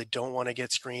decided they really don't want to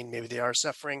get screened. Maybe they are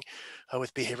suffering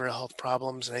with behavioral health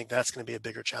problems. And I think that's going to be a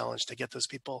bigger challenge to get those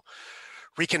people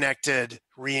reconnected,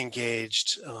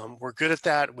 re-engaged. We're good at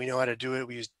that. We know how to do it.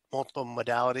 We use multiple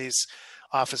modalities,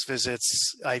 office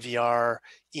visits, IVR,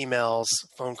 emails,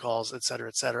 phone calls, et cetera,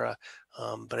 et cetera.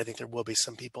 But I think there will be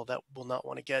some people that will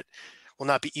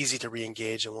not be easy to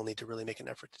re-engage, and we'll need to really make an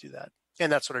effort to do that.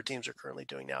 And that's what our teams are currently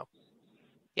doing now.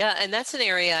 Yeah, and that's an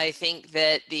area I think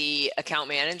that the account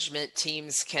management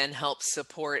teams can help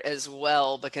support as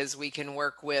well, because we can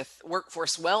work with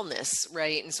workforce wellness,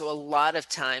 right? And so a lot of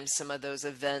times some of those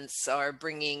events are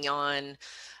bringing on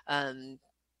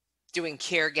doing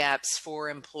care gaps for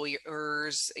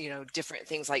employers, different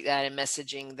things like that, and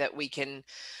messaging that we can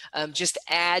just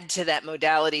add to that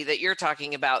modality that you're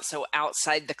talking about. So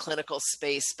outside the clinical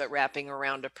space, but wrapping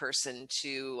around a person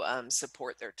to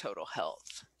support their total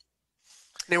health.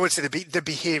 And I would say the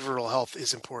behavioral health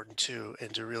is important too,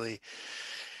 and to really,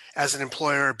 as an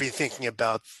employer, be thinking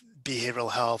about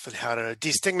behavioral health and how to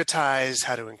destigmatize,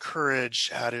 how to encourage,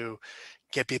 how to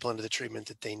get people into the treatment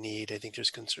that they need. I think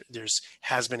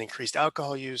has been increased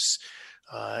alcohol use,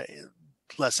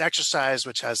 less exercise,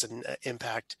 which has an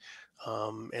impact,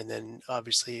 and then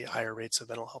obviously higher rates of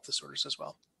mental health disorders as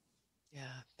well.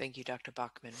 Yeah, thank you, Dr.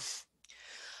 Bachman.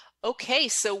 Okay,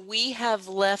 so we have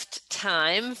left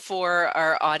time for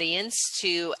our audience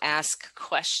to ask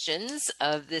questions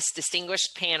of this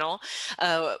distinguished panel.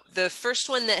 The first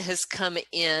one that has come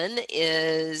in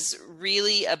is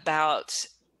really about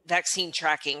vaccine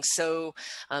tracking. So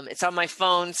it's on my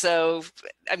phone, so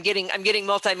I'm getting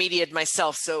multimedia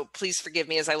myself, so please forgive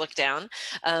me as I look down.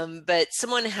 But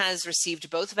someone has received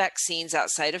both vaccines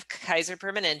outside of Kaiser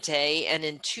Permanente and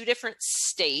in 2 different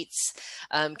states.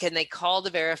 Can they call to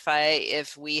verify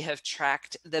if we have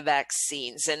tracked the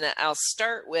vaccines? And I'll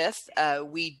start with,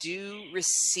 we do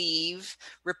receive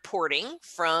reporting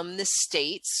from the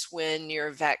states when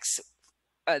your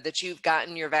that you've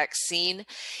gotten your vaccine.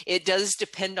 It does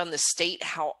depend on the state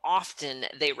how often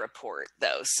they report,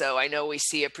 though. So I know we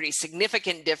see a pretty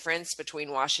significant difference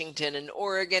between Washington and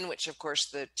Oregon, which of course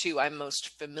the 2 I'm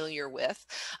most familiar with.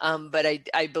 But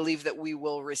I believe that we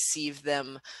will receive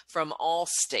them from all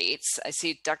states. I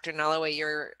see Dr. Nalloway,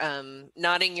 you're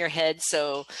nodding your head.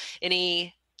 So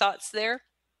any thoughts there?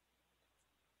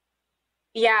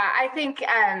 Yeah, I think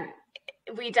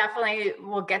we definitely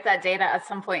will get that data at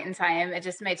some point in time. It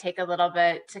just may take a little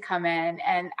bit to come in.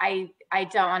 And I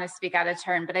don't want to speak out of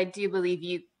turn, but I do believe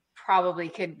you probably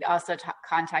could also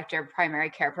contact your primary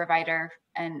care provider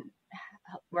and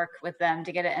work with them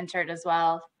to get it entered as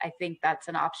well. I think that's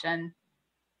an option.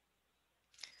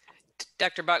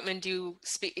 Dr. Bachman, do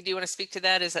you want to speak to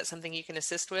that? Is that something you can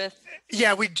assist with?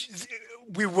 Yeah,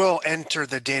 we will enter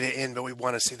the data in, but we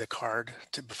want to see the card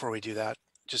before we do that,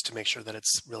 just to make sure that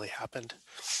it's really happened.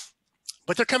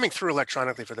 But they're coming through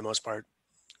electronically for the most part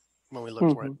when we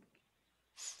look for it.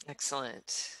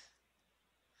 Excellent.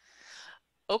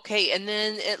 Okay, and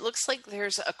then it looks like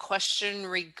there's a question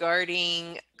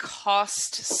regarding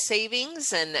cost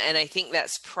savings, and I think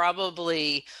that's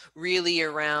probably really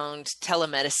around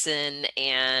telemedicine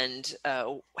and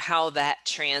how that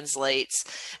translates.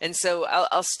 And so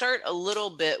I'll start a little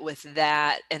bit with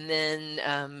that, and then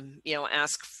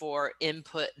ask for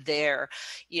input there.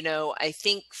 I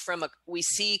think we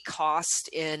see cost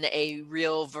in a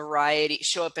real variety,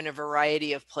 show up in a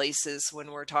variety of places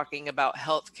when we're talking about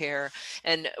healthcare.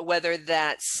 And whether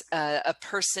that's a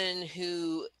person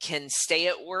who can stay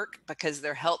at work because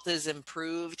their health is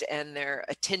improved and their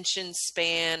attention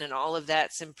span and all of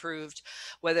that's improved,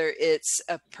 whether it's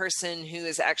a person who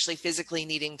is actually physically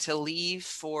needing to leave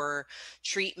for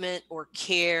treatment or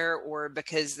care, or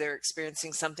because they're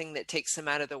experiencing something that takes them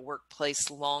out of the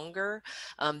workplace longer,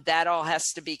 that all has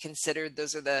to be considered.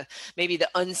 Those are maybe the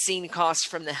unseen costs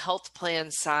from the health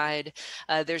plan side.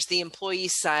 There's the employee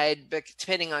side, but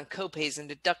depending on copays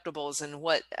and deductibles and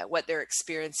what they're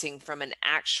experiencing from an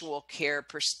actual care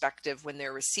perspective when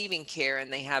they're receiving care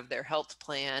and they have their health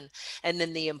plan. And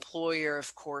then the employer,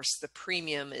 of course, the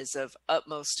premium is of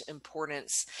utmost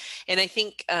importance. And I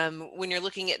think when you're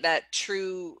looking at that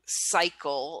true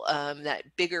cycle, that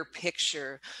bigger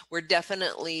picture, we're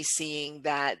definitely seeing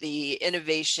that the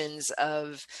innovations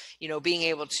of, being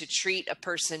able to treat a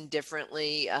person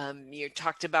differently. You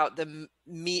talked about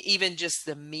even just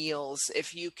the meals.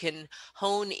 If you can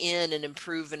hone in and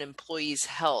improve an employee's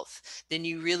health, then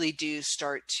you really do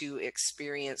start to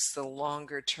experience the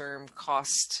longer term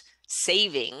cost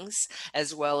savings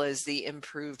as well as the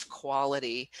improved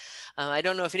quality. I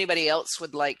don't know if anybody else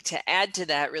would like to add to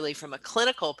that really from a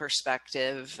clinical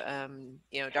perspective.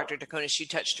 Dr. Daconis, you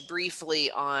touched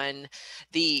briefly on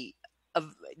the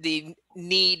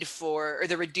need for, or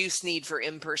the reduced need for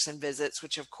in-person visits,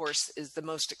 which of course is the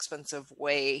most expensive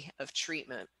way of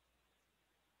treatment.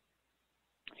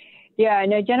 Yeah,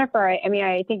 no, Jennifer,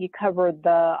 I think you covered the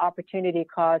opportunity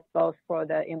cost both for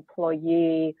the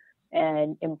employee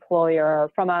and employer.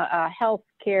 From a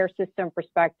healthcare system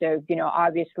perspective,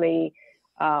 obviously,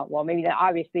 well, maybe not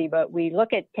obviously, but we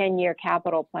look at 10-year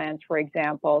capital plans, for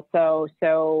example. So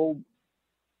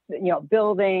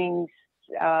buildings,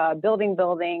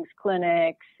 buildings,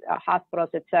 clinics, hospitals,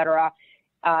 et cetera.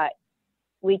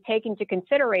 We take into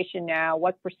consideration now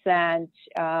what percent,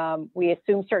 we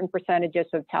assume certain percentages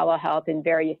of telehealth in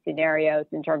various scenarios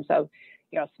in terms of,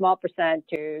 small percent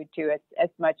to as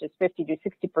much as 50 to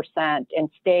 60%, and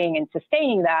staying and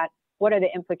sustaining that. What are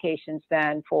the implications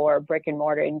then for brick and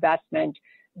mortar investment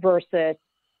versus,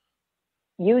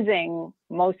 using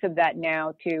most of that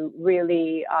now to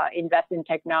really invest in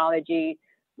technology,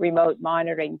 remote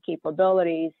monitoring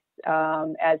capabilities,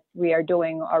 as we are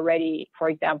doing already, for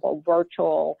example,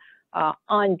 virtual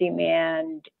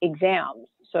on-demand exams.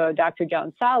 So Dr.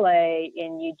 John Saleh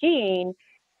in Eugene,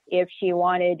 if she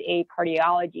wanted a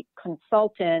cardiology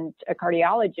consultant, a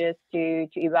cardiologist to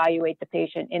evaluate the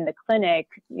patient in the clinic,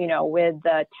 with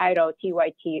the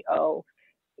TYTO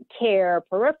care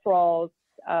peripherals,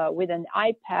 with an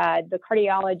iPad, the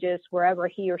cardiologist, wherever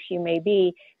he or she may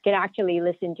be, can actually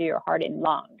listen to your heart and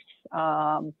lungs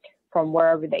from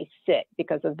wherever they sit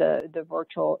because of the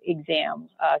virtual exam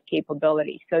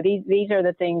capability. So these are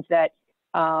the things that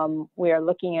we are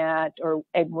looking at,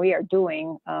 and we are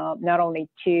doing, not only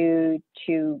to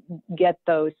get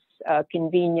those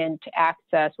convenient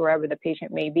access wherever the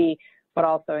patient may be, but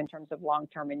also in terms of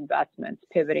long-term investments,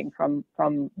 pivoting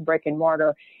from brick and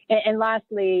mortar. And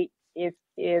lastly, if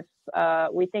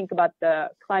we think about the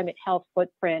climate health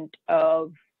footprint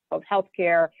of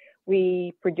healthcare,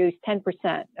 we produce 10%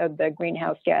 of the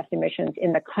greenhouse gas emissions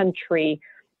in the country.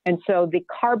 And so the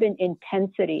carbon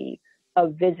intensity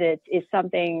of visits is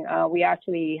something we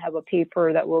actually have a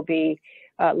paper that we'll be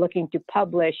looking to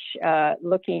publish,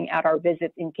 looking at our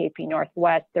visits in KP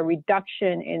Northwest, the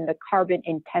reduction in the carbon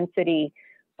intensity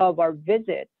of our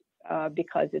visits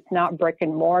because it's not brick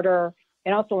and mortar.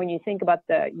 And also when you think about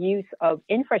the use of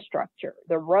infrastructure,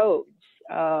 the roads,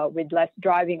 with less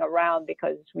driving around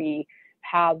because we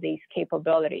have these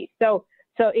capabilities. So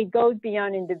it goes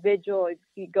beyond individual,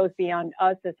 it goes beyond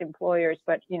us as employers,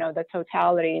 but the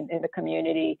totality in the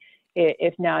community,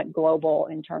 if not global,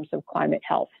 in terms of climate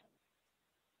health.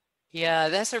 Yeah,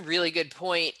 that's a really good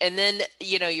point. And then,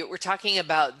 we're talking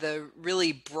about the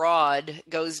really broad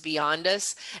goes beyond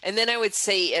us. And then I would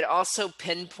say it also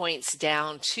pinpoints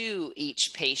down to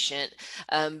each patient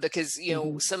because,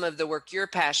 some of the work you're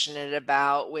passionate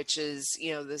about, which is,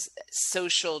 the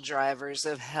social drivers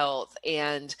of health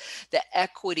and the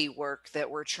equity work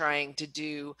that we're trying to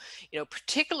do,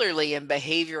 particularly in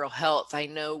behavioral health. I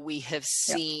know we have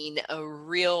seen a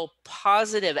real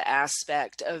positive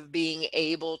aspect of being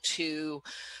able to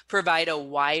provide a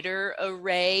wider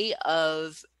array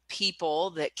of people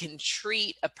that can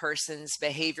treat a person's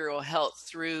behavioral health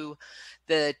through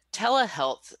the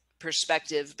telehealth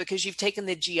perspective because you've taken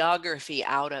the geography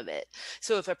out of it.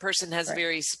 So if a person has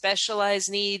very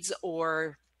specialized needs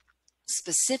or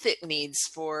specific needs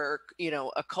for,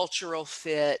 a cultural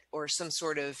fit or some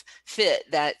sort of fit,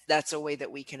 that's a way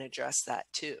that we can address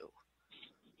that too.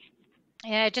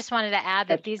 Yeah, I just wanted to add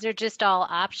that these are just all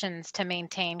options to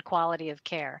maintain quality of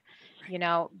care.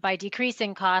 By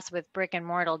decreasing costs with brick and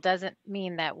mortar doesn't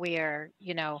mean that we are,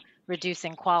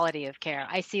 reducing quality of care.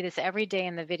 I see this every day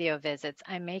in the video visits.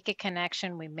 I make a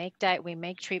connection, we make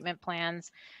treatment plans,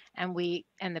 and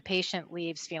the patient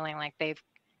leaves feeling like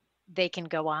they can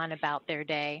go on about their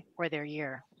day or their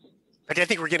year. But I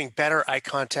think we're getting better eye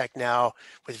contact now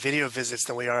with video visits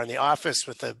than we are in the office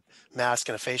with a mask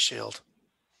and a face shield.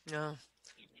 No.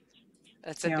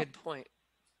 That's a good point.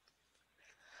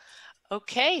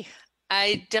 Okay.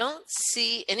 I don't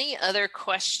see any other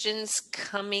questions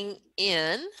coming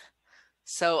in.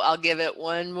 So I'll give it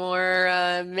one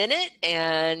more minute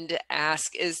and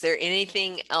ask, is there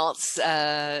anything else,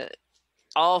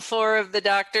 all four of the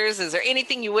doctors, is there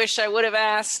anything you wish I would have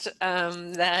asked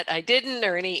that I didn't,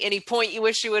 or any point you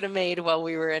wish you would have made while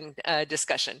we were in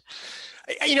discussion?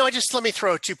 Let me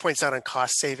throw 2 points out on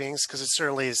cost savings because it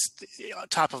certainly is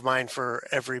top of mind for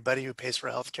everybody who pays for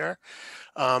healthcare.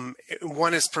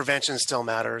 One is prevention still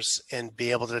matters, and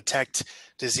be able to detect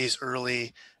disease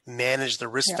early, manage the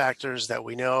risk factors that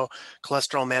we know.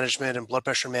 Cholesterol management and blood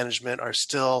pressure management are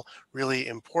still really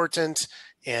important,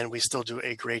 and we still do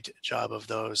a great job of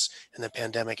those, and the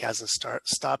pandemic hasn't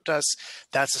stopped us.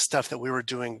 That's the stuff that we were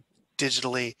doing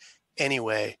digitally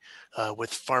anyway,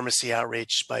 with pharmacy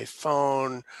outreach by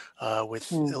phone,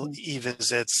 with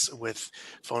e-visits, with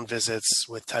phone visits,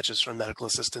 with touches from medical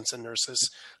assistants and nurses,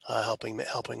 helping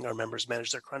our members manage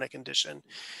their chronic condition.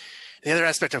 The other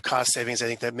aspect of cost savings I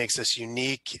think that makes us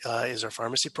unique is our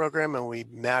pharmacy program, and we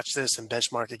match this and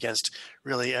benchmark against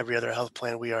really every other health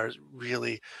plan. We are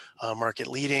really market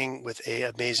leading with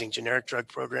an amazing generic drug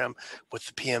program, with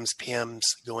the PMs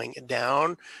going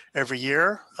down every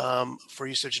year for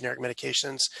use of generic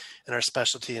medications, and our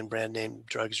specialty and brand name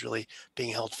drugs really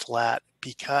being held flat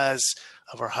because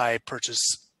of our high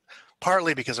purchase,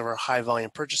 partly because of our high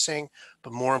volume purchasing,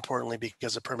 but more importantly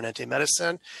because of Permanente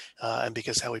medicine and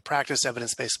because how we practice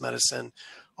evidence-based medicine.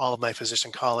 All of my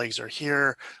physician colleagues are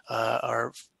here,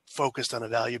 are focused on a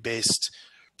value-based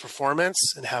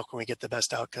performance and how can we get the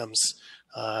best outcomes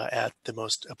at the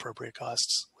most appropriate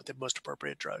costs with the most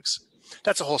appropriate drugs.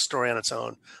 That's a whole story on its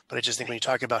own, but I just think when you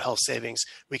talk about health savings,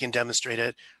 we can demonstrate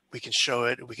it, we can show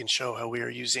it, we can show how we are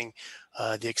using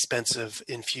the expensive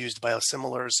infused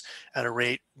biosimilars at a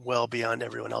rate well beyond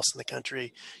everyone else in the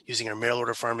country, using our mail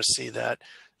order pharmacy that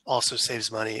also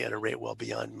saves money at a rate well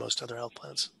beyond most other health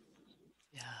plans.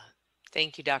 Yeah.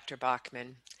 Thank you, Dr.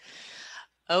 Bachman.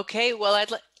 Okay, well,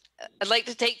 I'd like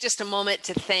to take just a moment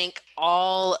to thank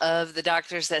all of the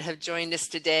doctors that have joined us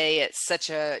today. It's such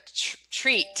a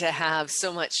treat to have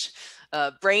so much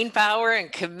brain power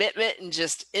and commitment and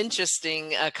just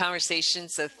interesting conversation.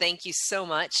 So thank you so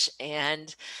much.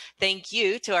 And thank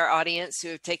you to our audience who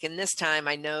have taken this time.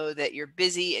 I know that you're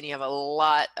busy and you have a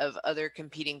lot of other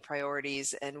competing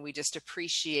priorities, and we just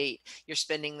appreciate your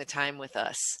spending the time with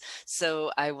us.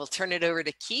 So I will turn it over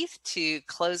to Keith to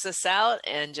close us out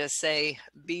and just say,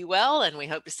 be well, and we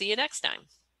hope to see you next time.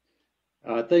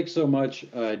 Thanks so much,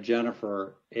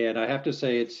 Jennifer. And I have to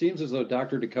say, it seems as though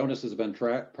Dr. DeConis has been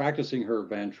practicing her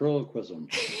ventriloquism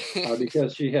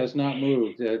because she has not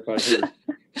moved by her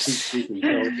speaking.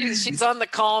 So, she's on the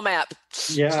call map.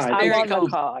 Yeah, I'm on the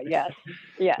call. Yes.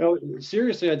 Yeah. No,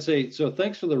 seriously, I'd say so.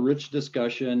 Thanks for the rich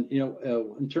discussion.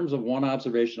 In terms of one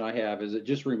observation I have is it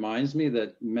just reminds me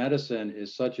that medicine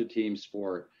is such a team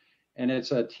sport, and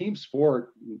it's a team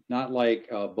sport, not like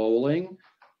bowling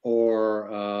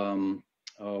or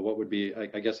what would be,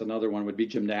 I guess another one would be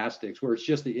gymnastics, where it's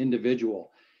just the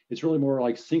individual. It's really more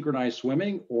like synchronized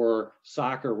swimming or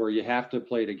soccer, where you have to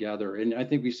play together. And I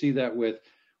think we see that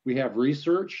we have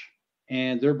research,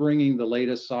 and they're bringing the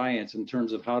latest science in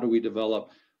terms of how do we develop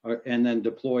and then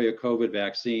deploy a COVID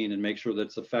vaccine and make sure that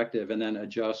it's effective, and then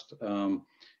adjust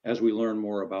as we learn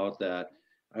more about that.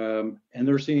 And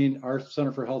they're seeing our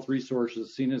Center for Health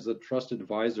Resources seen as a trusted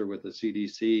advisor with the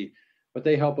CDC. But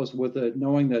they help us with it,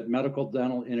 knowing that medical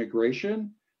dental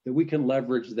integration, that we can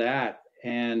leverage that.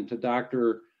 And to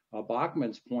Dr.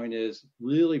 Bachman's point is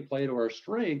really play to our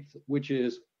strength, which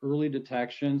is early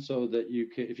detection, so that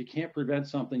if you can't prevent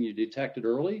something, you detect it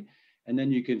early, and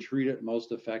then you can treat it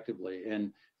most effectively.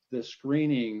 And the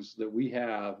screenings that we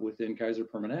have within Kaiser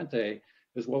Permanente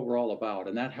is what we're all about.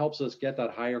 And that helps us get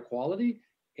that higher quality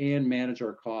and manage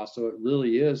our costs. So it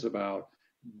really is about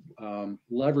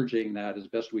leveraging that as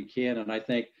best we can. And I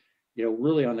think,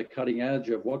 really on the cutting edge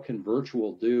of what can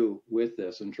virtual do with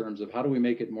this in terms of how do we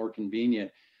make it more convenient.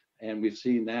 And we've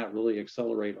seen that really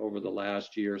accelerate over the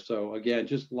last year. So again,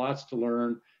 just lots to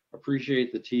learn.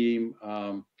 Appreciate the team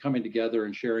coming together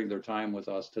and sharing their time with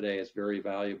us today. It's very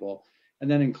valuable.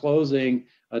 And then in closing,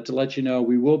 to let you know,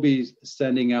 we will be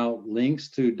sending out links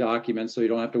to documents, so you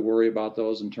don't have to worry about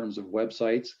those in terms of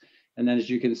websites. And then as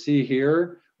you can see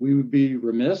here, we would be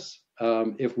remiss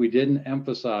if we didn't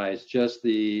emphasize just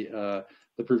the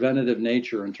preventative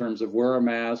nature in terms of wear a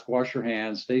mask, wash your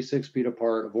hands, stay 6 feet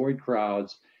apart, avoid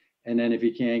crowds, and then if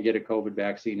you can, get a COVID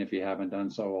vaccine if you haven't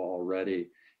done so already.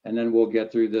 And then we'll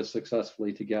get through this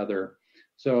successfully together.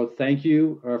 So thank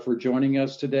you for joining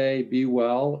us today. Be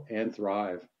well and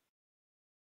thrive.